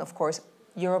one, of course.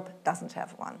 Europe doesn't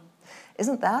have one.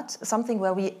 Isn't that something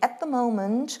where we, at the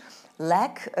moment,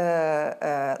 lack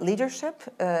leadership,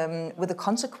 with the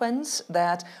consequence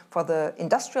that for the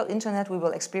industrial internet we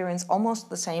will experience almost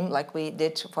the same like we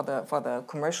did for the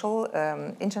commercial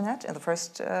internet in the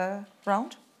first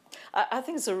round? I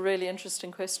think it's a really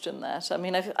interesting question, that. I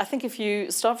mean, I think if you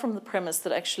start from the premise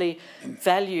that actually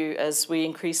value, as we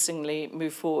increasingly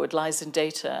move forward, lies in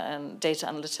data and data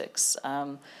analytics,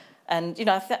 and, you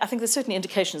know, I think there's certainly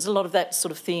indications, a lot of that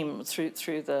sort of theme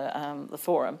through the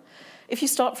forum. If you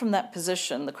start from that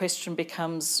position, the question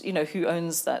becomes, you know, who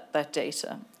owns that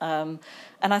data? And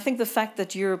I think the fact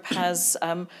that Europe has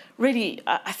really,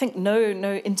 I think, no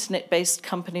internet-based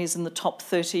companies in the top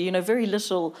 30, you know, very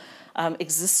little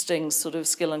existing sort of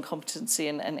skill and competency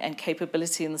and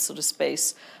capability in the sort of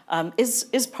space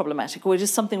is problematic, or it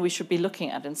is something we should be looking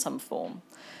at in some form.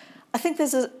 I think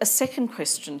there's a second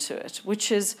question to it, which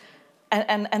is,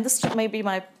 and this may be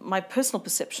my personal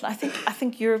perception, I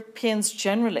think Europeans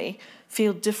generally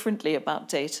feel differently about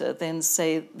data than,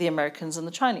 say, the Americans and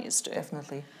the Chinese do.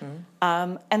 Definitely.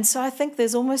 Mm-hmm. And so I think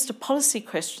there's almost a policy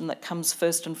question that comes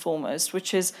first and foremost,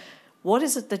 which is, what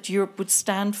is it that Europe would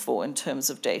stand for in terms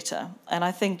of data? And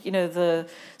I think, you know, the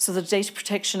Data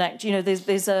Protection Act, you know,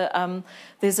 there's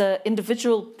a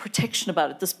individual protection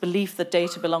about it, this belief that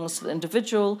data belongs to the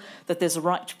individual, that there's a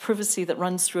right to privacy that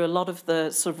runs through a lot of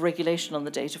the sort of regulation on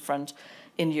the data front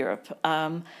in Europe.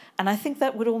 And I think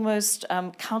that would almost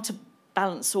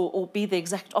counterbalance or be the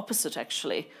exact opposite,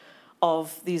 actually,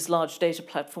 of these large data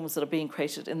platforms that are being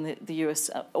created in the US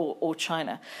or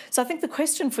China. So I think the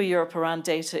question for Europe around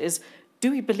data is, do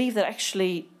we believe that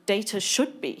actually data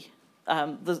should be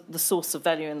the source of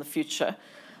value in the future?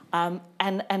 And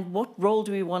what role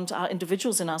do we want our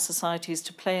individuals in our societies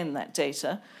to play in that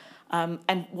data?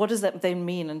 And what does that then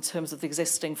mean in terms of the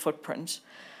existing footprint?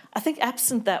 I think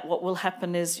absent that, what will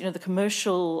happen is, you know, the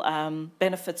commercial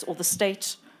benefits or the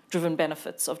state-driven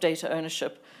benefits of data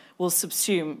ownership will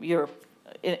subsume Europe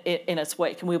in its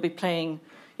wake, and we'll be playing,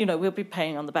 you know, we'll be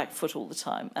playing on the back foot all the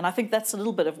time. And I think that's a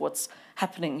little bit of what's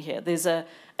happening here. There's an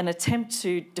attempt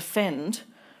to defend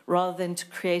rather than to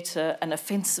create an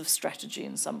offensive strategy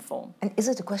in some form. And is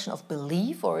it a question of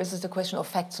belief, or is it a question of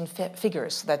facts and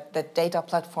figures that data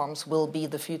platforms will be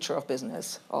the future of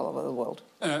business all over the world?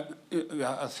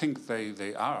 Yeah, I think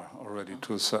they are already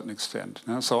to a certain extent.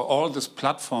 You know? So all this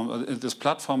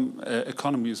platform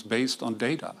economy is based on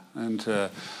data, and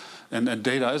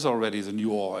data is already the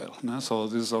new oil. You know? So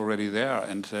this is already there,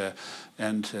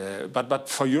 but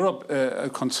for Europe,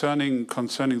 concerning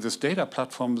this data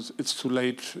platforms, it's too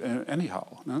late anyhow.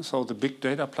 You know? So the big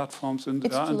data platforms in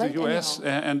the US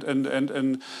and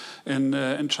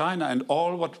in China, and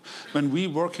when we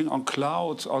working on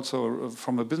clouds, also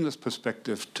from a business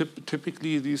perspective,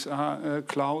 typically these are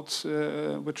clouds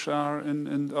which are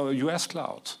in US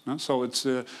clouds. You know? So it's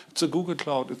a Google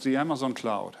cloud, it's the Amazon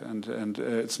cloud, and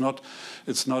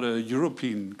it's not a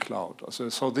European cloud.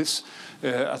 So this,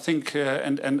 I think.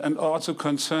 And also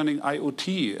concerning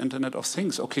IoT, Internet of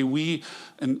Things. Okay, we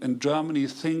in Germany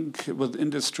think with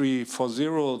Industry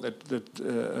 4.0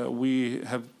 that we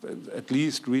have at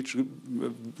least reached a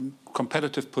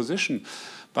competitive position.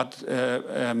 But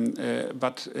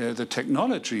the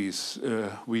technologies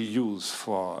we use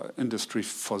for Industry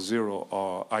 4.0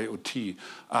 or IoT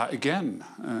are again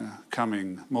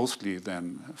coming mostly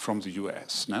then from the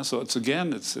US. So it's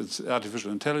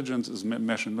artificial intelligence, it's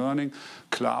machine learning,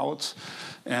 clouds,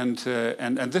 and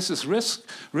this is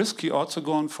risky also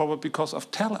going forward because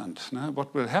of talent.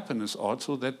 What will happen is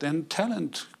also that then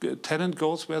talent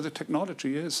goes where the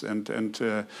technology is, and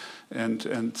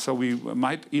so we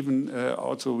might even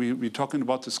also we're talking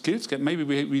about the skills gap. Maybe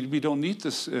we don't need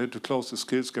this to close the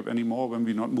skills gap anymore when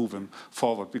we not move them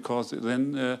forward, because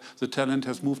then the talent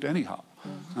has moved anyhow.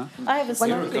 I have a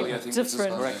slightly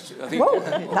different. Whoa!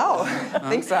 No,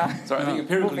 things are. Sorry, I think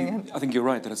empirically, I think you're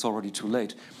right that it's already too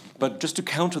late. But just to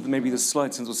counter maybe the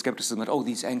slight sense of skepticism that, oh,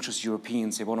 these anxious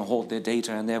Europeans, they want to hold their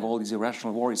data and they have all these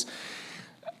irrational worries.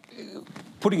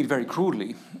 Putting it very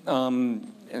crudely,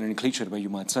 and in a cliched way you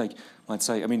might say,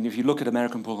 I mean, if you look at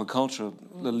American political culture,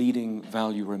 the leading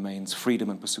value remains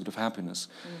freedom and pursuit of happiness.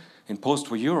 In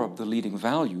post-war Europe, the leading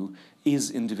value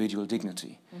is individual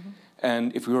dignity.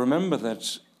 And if we remember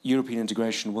that European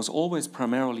integration was always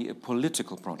primarily a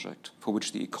political project for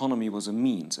which the economy was a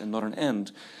means and not an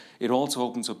end, it also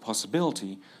opens a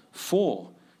possibility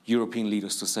for European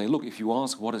leaders to say, look, if you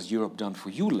ask what has Europe done for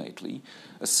you lately,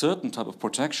 a certain type of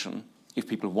protection, if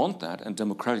people want that and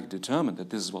democratically determine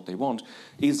that this is what they want,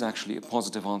 is actually a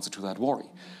positive answer to that worry.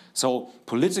 So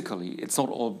politically, it's not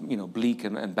all bleak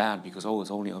and bad because, oh, it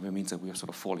only means that we are sort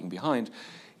of falling behind.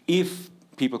 If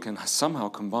people can somehow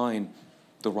combine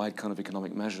the right kind of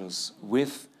economic measures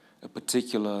with a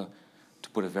particular, to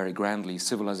put it very grandly,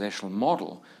 civilizational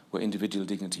model where individual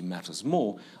dignity matters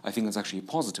more, I think that's actually a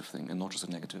positive thing and not just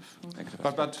a negative.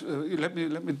 But let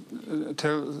me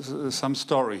tell some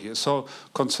story here. So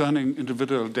concerning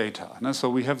individual data, so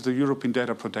we have the European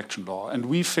Data Protection Law, and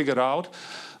we figured out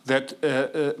that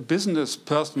business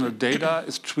personal data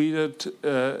is treated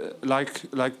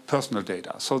like personal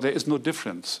data. So there is no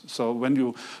difference. So when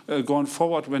you, going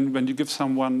forward, when you give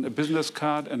someone a business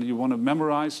card and you want to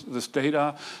memorize this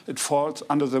data, it falls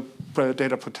under the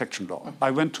data protection law. I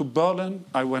went to Berlin,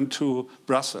 I went to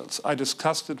Brussels. I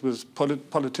discussed it with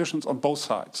politicians on both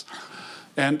sides.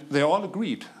 And they all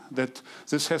agreed that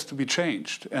this has to be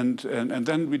changed. And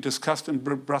then we discussed in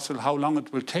Brussels how long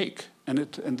it will take.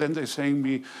 And then they're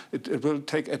saying it will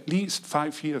take at least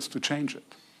 5 years to change it.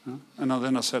 And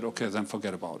then I said, okay, then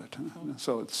forget about it.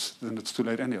 So then it's too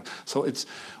late anyway. So it's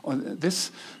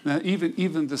this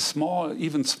even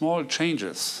small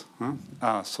changes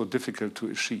are so difficult to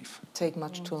achieve. Take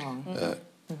much too long.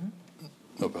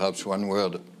 No, perhaps one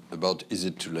word about is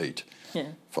it too late? Yeah.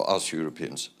 For us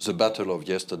Europeans, the battle of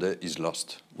yesterday is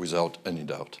lost, without any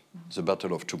doubt. The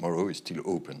battle of tomorrow is still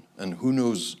open. And who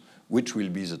knows which will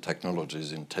be the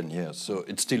technologies in 10 years. So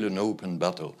it's still an open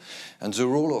battle. And the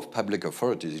role of public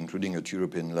authorities, including at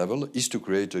European level, is to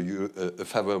create a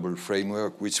favorable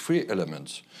framework with 3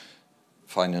 elements.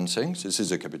 Financing, this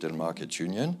is a capital markets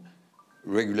union.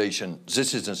 Regulation,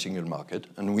 this is a single market.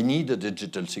 And we need a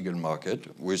digital single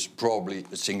market with probably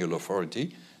a single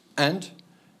authority. And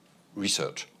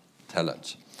research,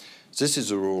 talents. This is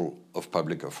the role of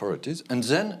public authorities, and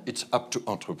then it's up to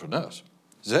entrepreneurs.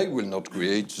 They will not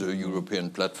create the European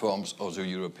platforms or the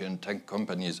European tech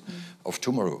companies of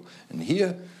tomorrow. And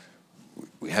here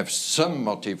we have some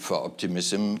motive for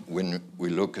optimism when we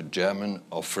look at German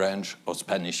or French or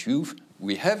Spanish youth.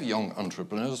 We have young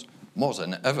entrepreneurs more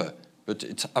than ever. But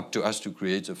it's up to us to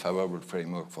create a favorable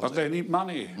framework for them. But they need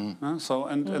money,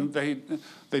 and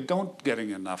they don't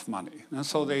getting enough money.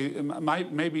 So they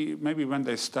might maybe when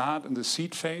they start in the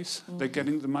seed phase, they're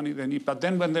getting the money they need. But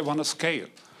then when they want to scale,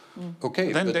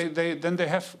 okay, then they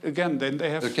have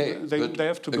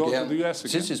to go to the US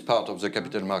again. This is part of the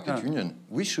capital market union.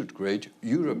 We should create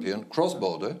European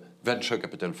cross-border venture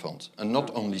capital funds, and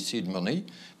not only seed money,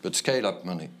 but scale-up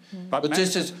money. But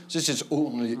this is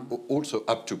only also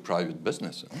up to private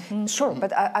business. Sure,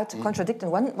 but I'd contradict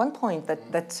in one point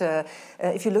that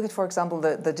if you look at, for example,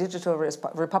 the Digital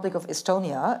Republic of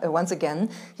Estonia, once again,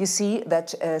 you see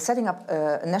that setting up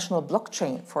a national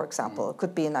blockchain, for example,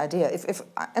 could be an idea. If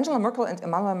Angela Merkel and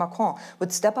Emmanuel Macron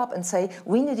would step up and say,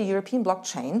 we need a European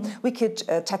blockchain, we could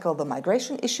tackle the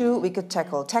migration issue, we could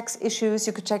tackle tax issues,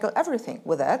 you could tackle everything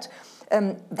with that.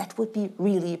 That would be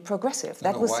really progressive.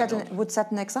 That would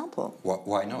set an example.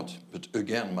 Why not? But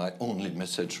again, my only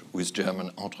message with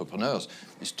German entrepreneurs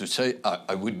is to say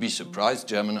I would be surprised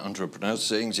German entrepreneurs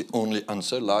saying the only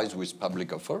answer lies with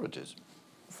public authorities.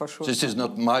 For sure. This is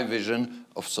not my vision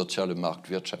of soziale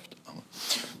Marktwirtschaft.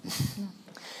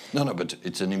 No, but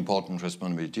it's an important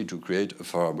responsibility to create a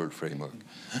favorable framework.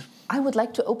 I would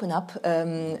like to open up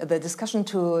the discussion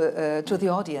to the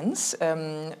audience.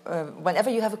 Whenever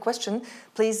you have a question,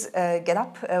 please get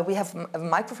up. We have a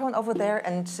microphone over there,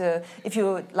 and if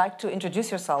you would like to introduce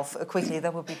yourself quickly,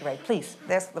 that would be great. Please,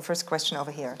 there's the first question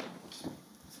over here.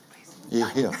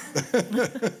 Here.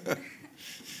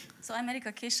 So I'm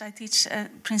Erika Kish, I teach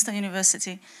at Princeton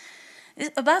University.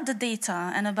 About the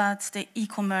data and about the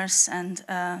e-commerce and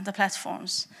the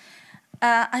platforms.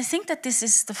 I think that this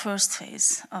is the first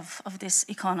phase of this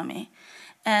economy.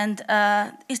 And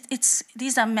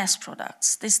these are mass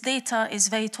products. This data is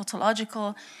very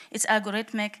tautological, it's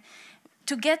algorithmic.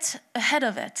 To get ahead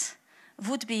of it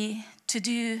would be to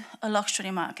do a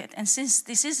luxury market. And since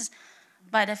this is,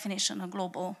 by definition, a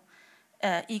global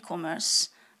e-commerce,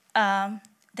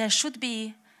 there should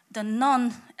be the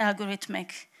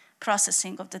non-algorithmic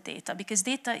processing of the data, because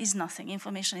data is nothing,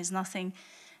 information is nothing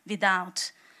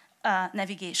without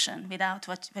navigation, without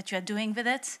what you are doing with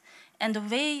it. And the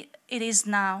way it is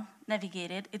now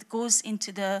navigated, it goes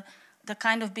into the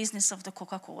kind of business of the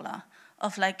Coca-Cola,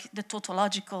 of like the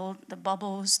tautological, the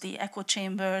bubbles, the echo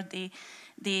chamber,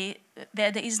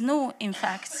 where there is no, in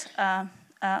fact,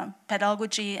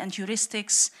 pedagogy and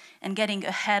heuristics and getting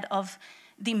ahead of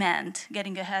demand,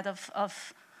 getting ahead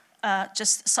of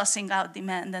just sussing out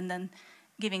demand and then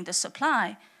giving the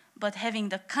supply, but having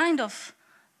the kind of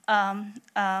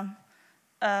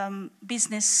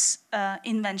business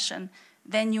invention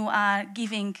when you are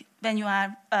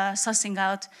sussing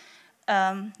out,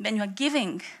 when you are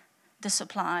giving the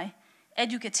supply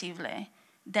educatively,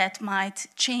 that might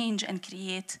change and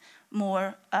create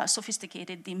more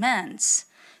sophisticated demands.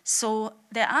 So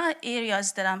there are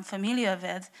areas that I'm familiar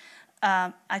with.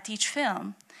 I teach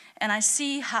film, and I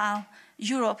see how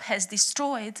Europe has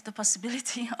destroyed the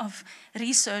possibility of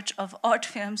research of art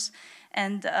films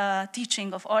and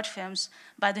teaching of art films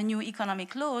by the new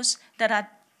economic laws that are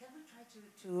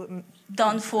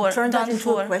done for... Turn that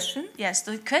into a question? Yes,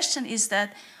 the question is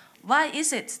that why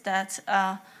is it that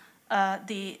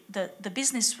the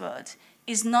business world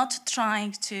is not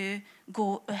trying to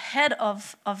go ahead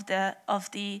of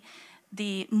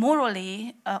the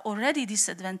morally already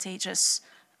disadvantageous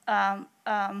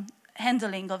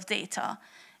handling of data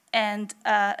and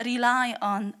rely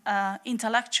on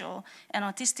intellectual and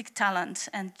artistic talent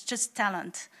and just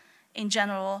talent in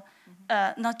general,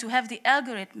 not to have the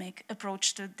algorithmic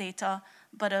approach to data,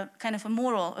 but a kind of a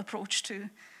moral approach to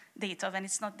data when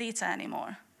it's not data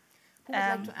anymore. Who would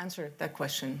like to answer that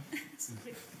question?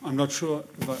 I'm not sure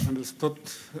if I understood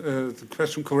the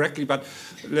question correctly, but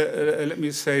let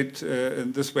me say it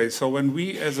in this way. So when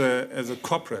we, as a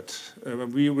corporate,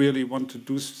 when we really want to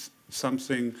do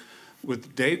something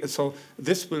with data, so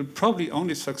this will probably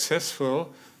only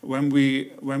successful when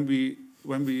we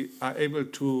are able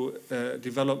to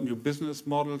develop new business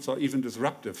models or even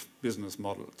disruptive business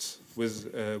models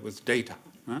with data.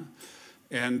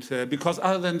 And because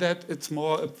other than that, it's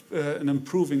more an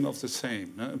improving of the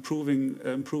same,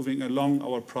 improving along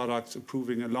our products,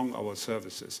 improving along our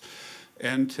services.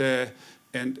 And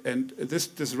this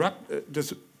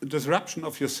disruption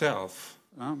of yourself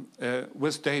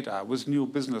with data, with new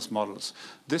business models,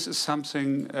 this is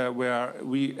something where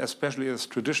we, especially as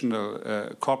traditional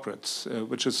corporates,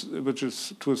 which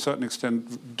is to a certain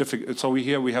extent difficult. So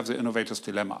we have the innovator's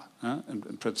dilemma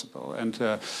in principle. And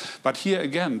but here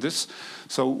again,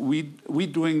 so we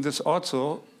doing this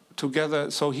also together.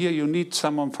 So here you need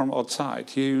someone from outside.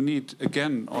 Here you need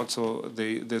again also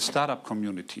the startup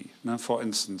community, for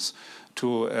instance,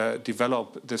 to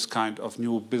develop this kind of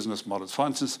new business models. For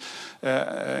instance,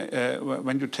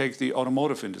 when you take the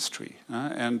automotive industry,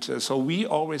 and so we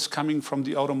always coming from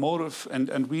the automotive,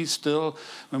 and we still,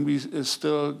 when we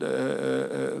still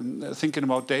thinking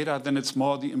about data, then it's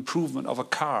more the improvement of a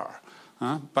car,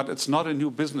 but it's not a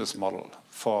new business model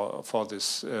for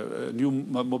this new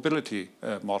mobility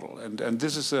model, and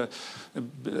this is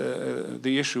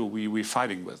the issue we're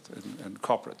fighting with in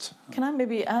corporates. Can I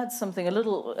maybe add something a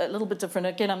little bit different?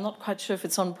 Again, I'm not quite sure if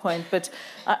it's on point, but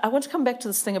I want to come back to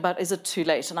this thing about is it too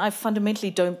late? And I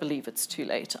fundamentally don't believe it's too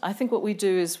late. I think what we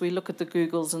do is we look at the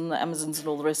Googles and the Amazons and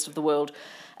all the rest of the world,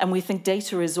 and we think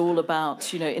data is all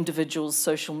about, individuals,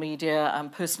 social media,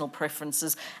 personal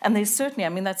preferences. And there's certainly, I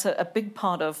mean, that's a big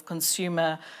part of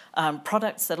consumer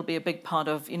products. That'll be a big part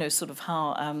of, sort of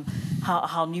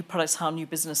how new products, how new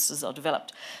businesses are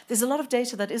developed. There's a lot of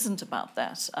data that isn't about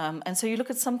that. And so you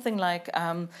look at something like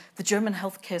the German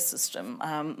healthcare system.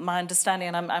 My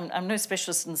understanding, and I'm no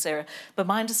specialist in this area, but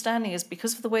my understanding is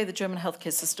because of the way the German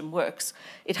healthcare system works,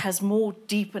 it has more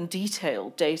deep and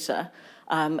detailed data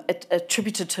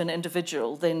attributed to an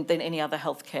individual than any other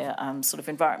healthcare sort of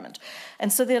environment.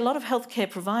 And so there are a lot of healthcare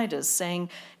providers saying,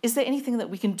 is there anything that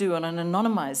we can do on an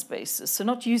anonymized basis? So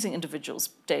not using individuals'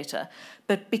 data,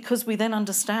 but because we then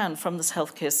understand from this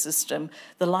healthcare system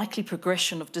the likely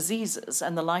progression of diseases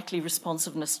and the likely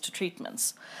responsiveness to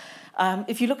treatments.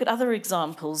 If you look at other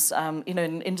examples, in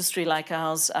an industry like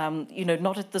ours,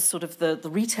 not at the sort of the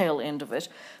retail end of it,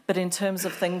 but in terms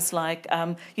of things like,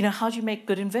 how do you make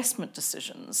good investment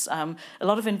decisions? A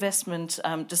lot of investment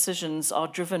decisions are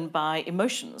driven by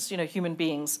emotions, human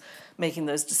beings making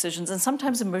those decisions. And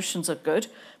sometimes emotions are good,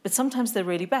 but sometimes they're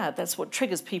really bad. That's what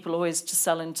triggers people always to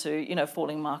sell into,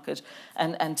 falling market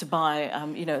and to buy,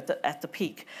 at the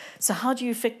peak. So how do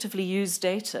you effectively use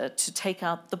data to take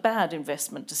out the bad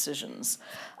investment decisions?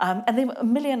 And there are a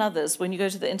million others. When you go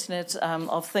to the Internet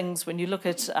of Things, when you look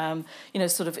at,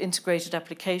 sort of integrated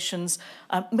applications,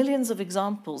 millions of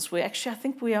examples where actually I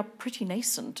think we are pretty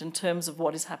nascent in terms of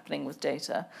what is happening with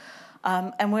data.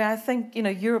 And where I think,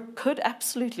 Europe could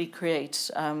absolutely create,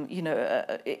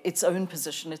 its own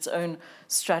position, its own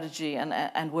strategy,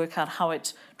 and work out how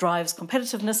it drives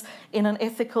competitiveness in an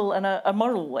ethical and a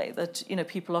moral way that,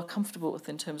 people are comfortable with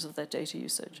in terms of their data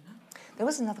usage. There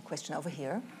was another question over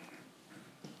here.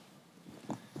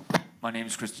 My name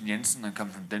is Christian Jensen. I come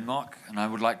from Denmark, and I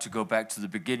would like to go back to the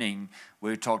beginning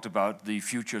where you talked about the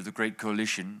future of the Great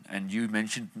Coalition, and you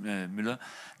mentioned, Müller,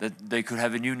 that they could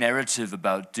have a new narrative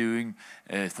about doing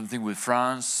something with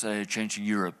France, changing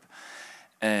Europe.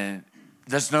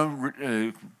 There's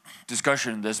no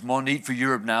discussion. There's more need for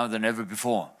Europe now than ever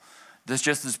before. There's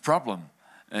just this problem.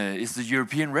 Is the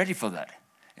European ready for that?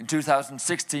 In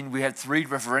 2016, we had 3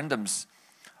 referendums.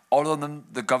 All of them,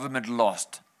 the government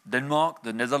lost. Denmark,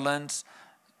 the Netherlands,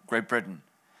 Great Britain.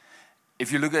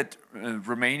 If you look at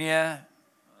Romania,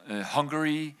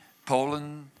 Hungary,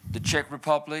 Poland, the Czech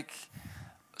Republic,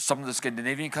 some of the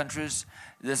Scandinavian countries,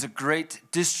 there's a great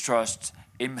distrust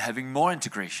in having more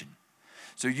integration.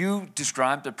 So you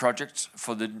described a project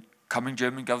for the coming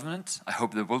German government, I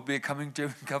hope there will be a coming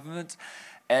German government,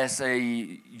 as a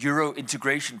Euro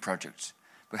integration project.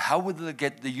 But how will they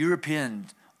get the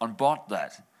Europeans on board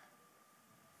that?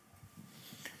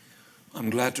 I'm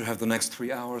glad to have the next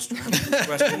 3 hours to answer this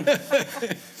question.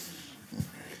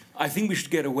 I think we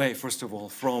should get away, first of all,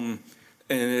 from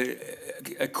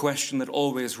a question that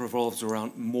always revolves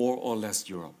around more or less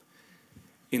Europe.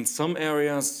 In some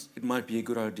areas, it might be a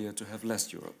good idea to have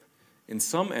less Europe. In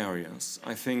some areas,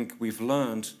 I think we've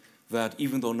learned that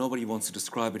even though nobody wants to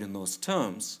describe it in those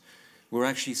terms, we're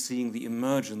actually seeing the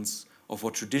emergence of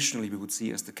what traditionally we would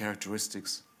see as the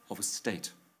characteristics of a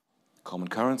state. Common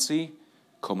currency,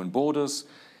 common borders,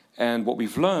 and what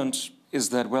we've learned is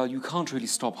that, well, you can't really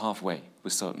stop halfway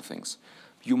with certain things.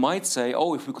 You might say,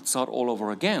 oh, if we could start all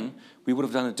over again, we would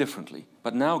have done it differently.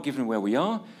 But now, given where we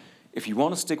are, if you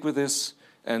want to stick with this,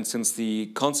 and since the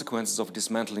consequences of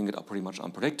dismantling it are pretty much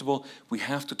unpredictable, we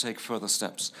have to take further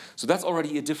steps. So that's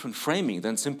already a different framing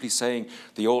than simply saying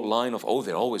the old line of, oh,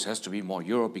 there always has to be more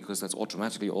Europe because that's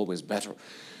automatically always better.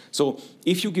 So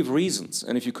if you give reasons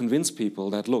and if you convince people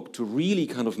that, look, to really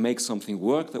kind of make something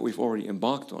work that we've already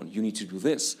embarked on, you need to do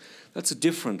this, that's a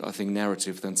different, I think,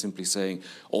 narrative than simply saying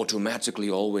automatically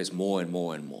always more and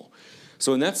more and more.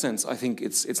 So in that sense, I think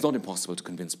it's not impossible to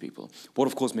convince people. What,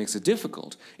 of course, makes it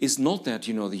difficult is not that,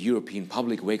 the European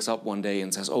public wakes up one day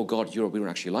and says, oh, God, Europe, we don't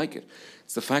actually like it.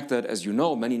 It's the fact that, as you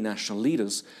know, many national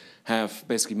leaders have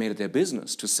basically made it their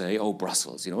business to say, oh,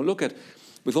 Brussels, look at,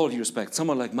 with all due respect,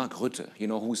 someone like Mark Rutte,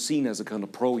 who's seen as a kind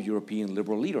of pro-European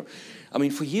liberal leader. I mean,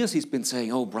 for years he's been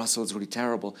saying, oh, Brussels is really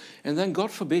terrible. And then,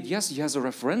 God forbid, yes, he has a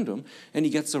referendum and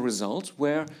he gets a result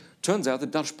where turns out the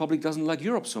Dutch public doesn't like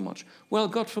Europe so much. Well,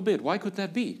 God forbid, why could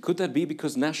that be? Could that be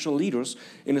because national leaders,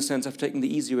 in a sense, have taken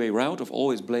the easy way route of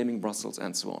always blaming Brussels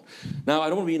and so on? Now, I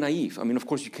don't want to be naive. I mean, of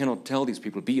course, you cannot tell these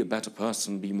people, be a better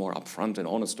person, be more upfront and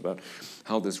honest about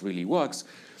how this really works.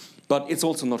 But it's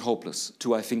also not hopeless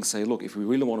to, I think, say, look, if we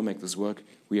really want to make this work,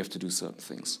 we have to do certain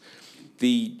things.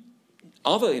 The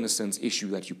other, in a sense, issue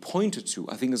that you pointed to,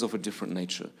 I think, is of a different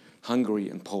nature, Hungary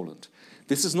and Poland.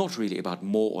 This is not really about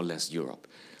more or less Europe.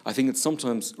 I think it's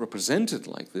sometimes represented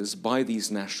like this by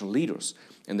these national leaders.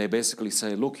 And they basically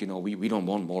say, look, we don't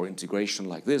want more integration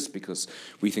like this because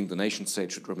we think the nation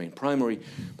state should remain primary.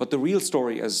 But the real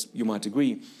story, as you might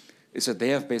agree, is that they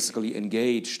have basically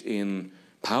engaged in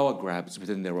power grabs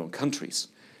within their own countries.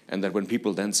 And that when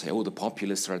people then say, oh, the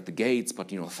populists are at the gates, but,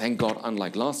 thank God,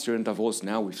 unlike last year in Davos,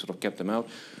 now we've sort of kept them out.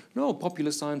 No,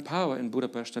 populists are in power in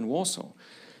Budapest and Warsaw.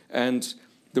 And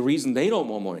the reason they don't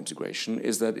want more integration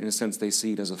is that, in a sense, they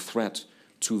see it as a threat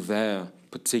to their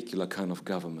particular kind of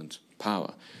government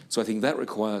power. So I think that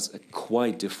requires a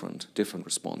quite different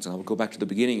response. And I will go back to the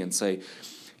beginning and say,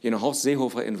 you know, Horst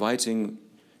Seehofer inviting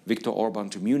Viktor Orban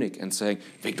to Munich and saying,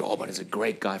 Viktor Orban is a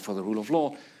great guy for the rule of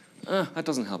law, that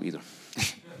doesn't help either.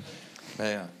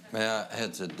 May I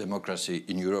add that democracy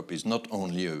in Europe is not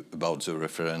only about the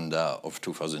referenda of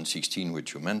 2016,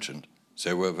 which you mentioned.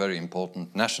 There were very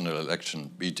important national elections,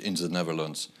 be it in the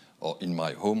Netherlands or in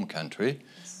my home country,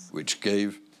 which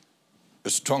gave a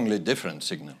strongly different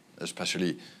signal,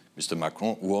 especially Mr.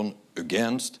 Macron won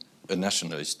against a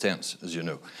nationalist stance, as you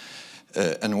know.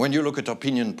 And when you look at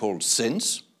opinion polls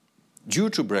since, due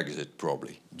to Brexit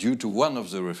probably, due to one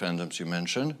of the referendums you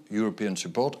mentioned, European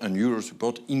support and Euro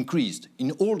support increased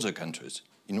in all the countries,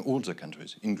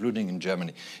 including in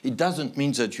Germany. It doesn't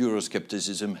mean that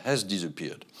Euroscepticism has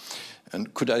disappeared.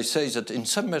 And could I say that in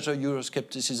some measure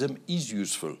Euroscepticism is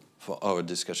useful for our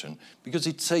discussion, because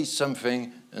it says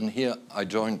something, and here I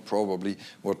join probably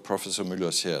what Professor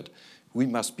Müller said. We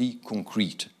must be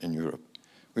concrete in Europe.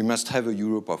 We must have a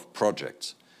Europe of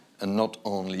projects, and not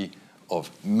only of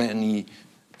many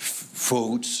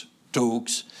votes,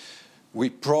 talks. We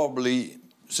probably,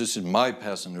 this is my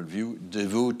personal view,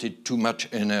 devoted too much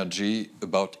energy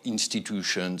about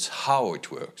institutions, how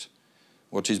it works.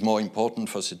 What is more important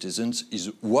for citizens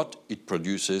is what it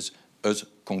produces as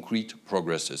concrete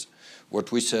progresses.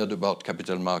 What we said about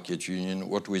capital market union,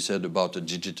 what we said about a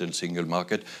digital single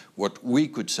market, what we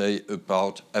could say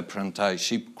about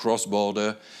apprenticeship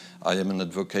cross-border. I am an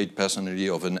advocate personally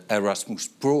of an Erasmus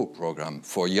Pro program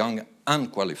for young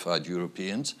unqualified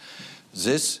Europeans.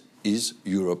 This is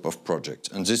Europe of projects.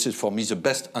 And this is for me the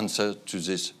best answer to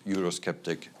this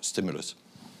Eurosceptic stimulus.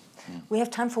 We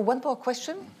have time for one more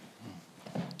question.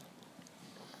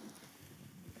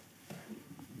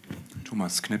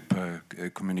 Thomas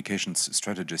Knipp, communications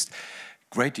strategist.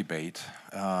 Great debate,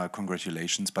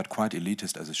 congratulations, but quite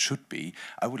elitist as it should be.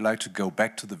 I would like to go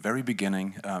back to the very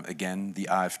beginning, again, the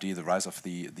AfD, the rise of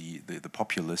the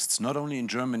populists, not only in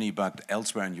Germany, but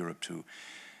elsewhere in Europe too.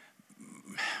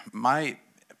 My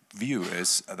view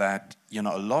is that, you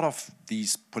know, a lot of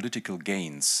these political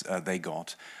gains they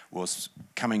got was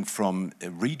coming from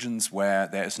regions where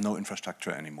there is no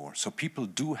infrastructure anymore. So people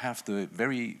do have the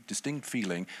very distinct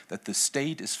feeling that the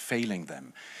state is failing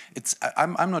them.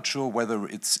 I'm not sure whether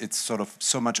it's sort of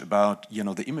so much about, you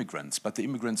know, the immigrants, but the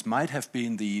immigrants might have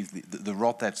been the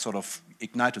rod that sort of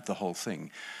ignited the whole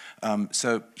thing.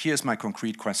 So here's my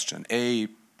concrete question.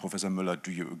 Professor Müller,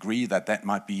 do you agree that that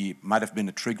might have been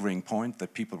a triggering point,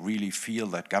 that people really feel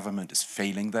that government is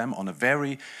failing them on a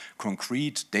very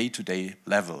concrete day-to-day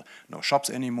level? No shops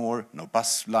anymore, no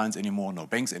bus lines anymore, no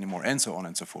banks anymore, and so on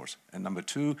and so forth. And number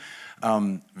two,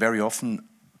 very often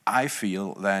I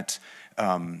feel that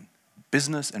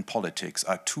business and politics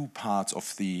are two parts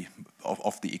of the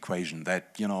equation.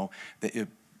 That, you know,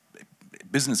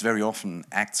 business very often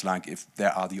acts like if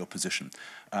there are the opposition.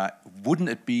 Wouldn't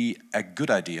it be a good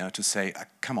idea to say,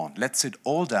 come on, let's sit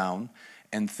all down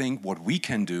and think what we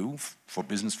can do for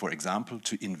business, for example,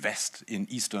 to invest in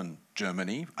Eastern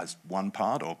Germany as one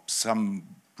part, or some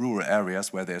rural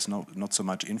areas where there's not so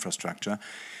much infrastructure,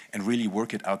 and really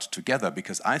work it out together?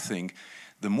 Because I think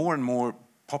the more and more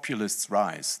populists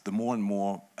rise, the more and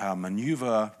more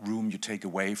maneuver room you take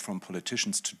away from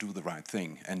politicians to do the right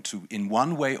thing, and to, in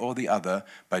one way or the other,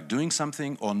 by doing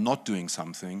something or not doing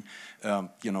something,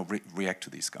 you know, react to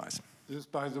these guys. This is,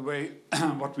 by the way,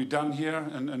 what we've done here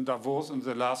in Davos in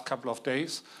the last couple of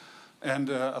days. And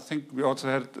I think we also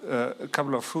had a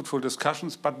couple of fruitful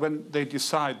discussions, but when they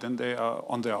decide, then they are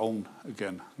on their own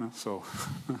again. No? So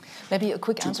maybe a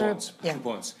quick answer. 2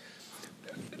 points.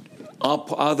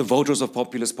 Are the voters of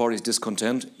populist parties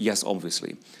discontent? Yes,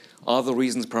 obviously. Are the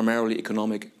reasons primarily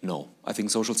economic? No. I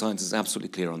think social science is absolutely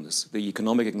clear on this. The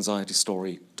economic anxiety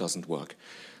story doesn't work.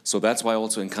 So that's why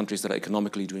also in countries that are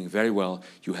economically doing very well,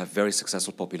 you have very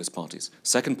successful populist parties.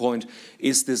 Second point,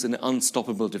 is this an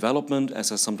unstoppable development, as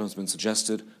has sometimes been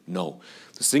suggested? No.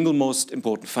 The single most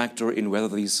important factor in whether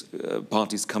these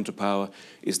parties come to power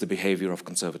is the behavior of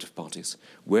conservative parties.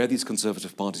 Where these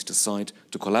conservative parties decide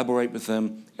to collaborate with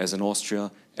them, as in Austria,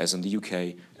 as in the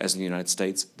UK, as in the United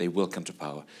States, they will come to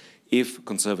power. If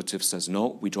conservatives says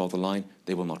no, we draw the line,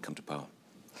 they will not come to power.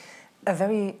 A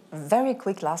very, very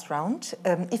quick last round.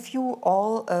 If you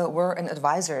all were an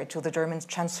advisor to the German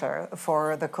Chancellor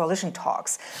for the coalition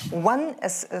talks, a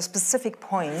specific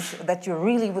point that you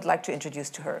really would like to introduce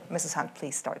to her. Mrs. Hunt,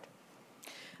 please start.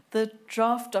 The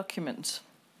draft document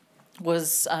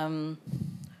was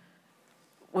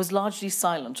largely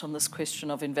silent on this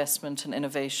question of investment and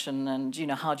innovation, and, you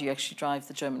know, how do you actually drive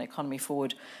the German economy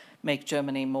forward, make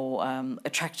Germany more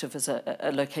attractive as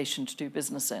a location to do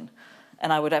business in.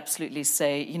 And I would absolutely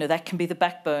say, you know, that can be the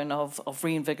backbone of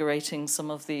reinvigorating some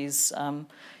of these,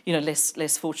 you know,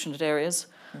 less fortunate areas.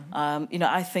 You know,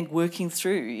 I think working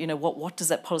through, you know, what does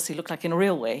that policy look like in a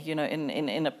real way, you know,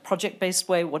 in a project-based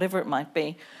way, whatever it might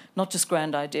be, not just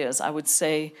grand ideas. I would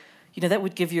say, you know, that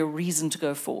would give you a reason to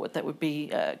go forward. That would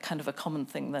be kind of a common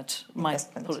thing that might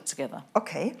pull it together.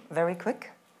 Okay, very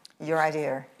quick. Your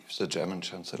idea. If the German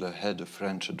Chancellor had a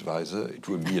French advisor, it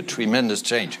would be a tremendous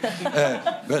change.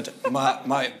 But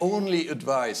my only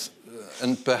advice,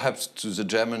 and perhaps to the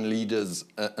German leaders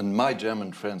and my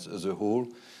German friends as a whole,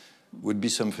 would be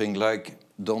something like,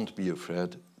 don't be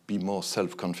afraid, be more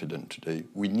self-confident today.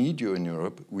 We need you in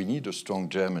Europe, we need a strong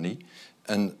Germany,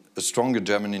 and a stronger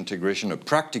German integration, a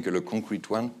practical, a concrete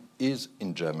one, is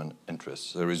in German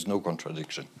interests. There is no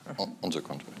contradiction, on the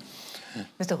contrary.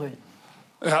 Mr. Rühl.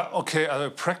 Yeah, okay,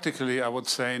 practically I would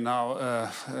say now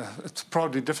it's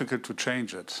probably difficult to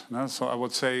change it. No? So I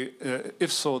would say,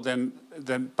 if so, then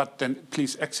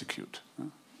please execute.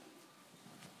 No?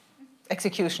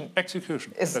 Execution.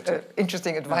 Execution. Is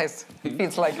interesting advice. It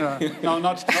feels like. No,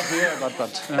 not here, but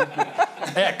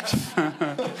act.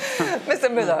 Mr.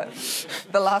 Müller,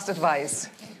 the last advice,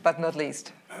 but not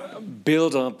least.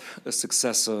 Build up a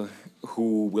successor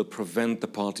who will prevent the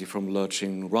party from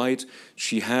lurching right.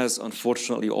 She has,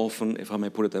 unfortunately, often, if I may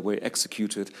put it that way,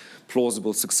 executed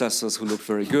plausible successors who looked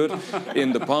very good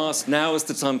in the past. Now is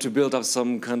the time to build up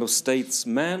some kind of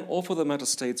statesman, or for the matter,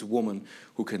 stateswoman,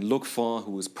 who can look far,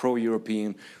 who is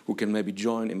pro-European, who can maybe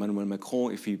join Emmanuel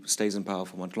Macron, if he stays in power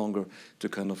for much longer, to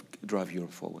kind of drive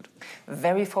Europe forward.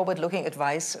 Very forward-looking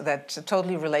advice that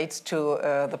totally relates to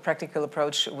the practical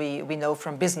approach we know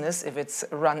from business, if it's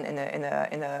run in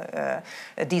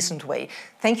a decent way.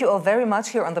 Thank you all very much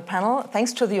here on the panel.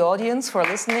 Thanks to the audience for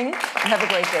listening, and have a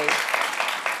great day.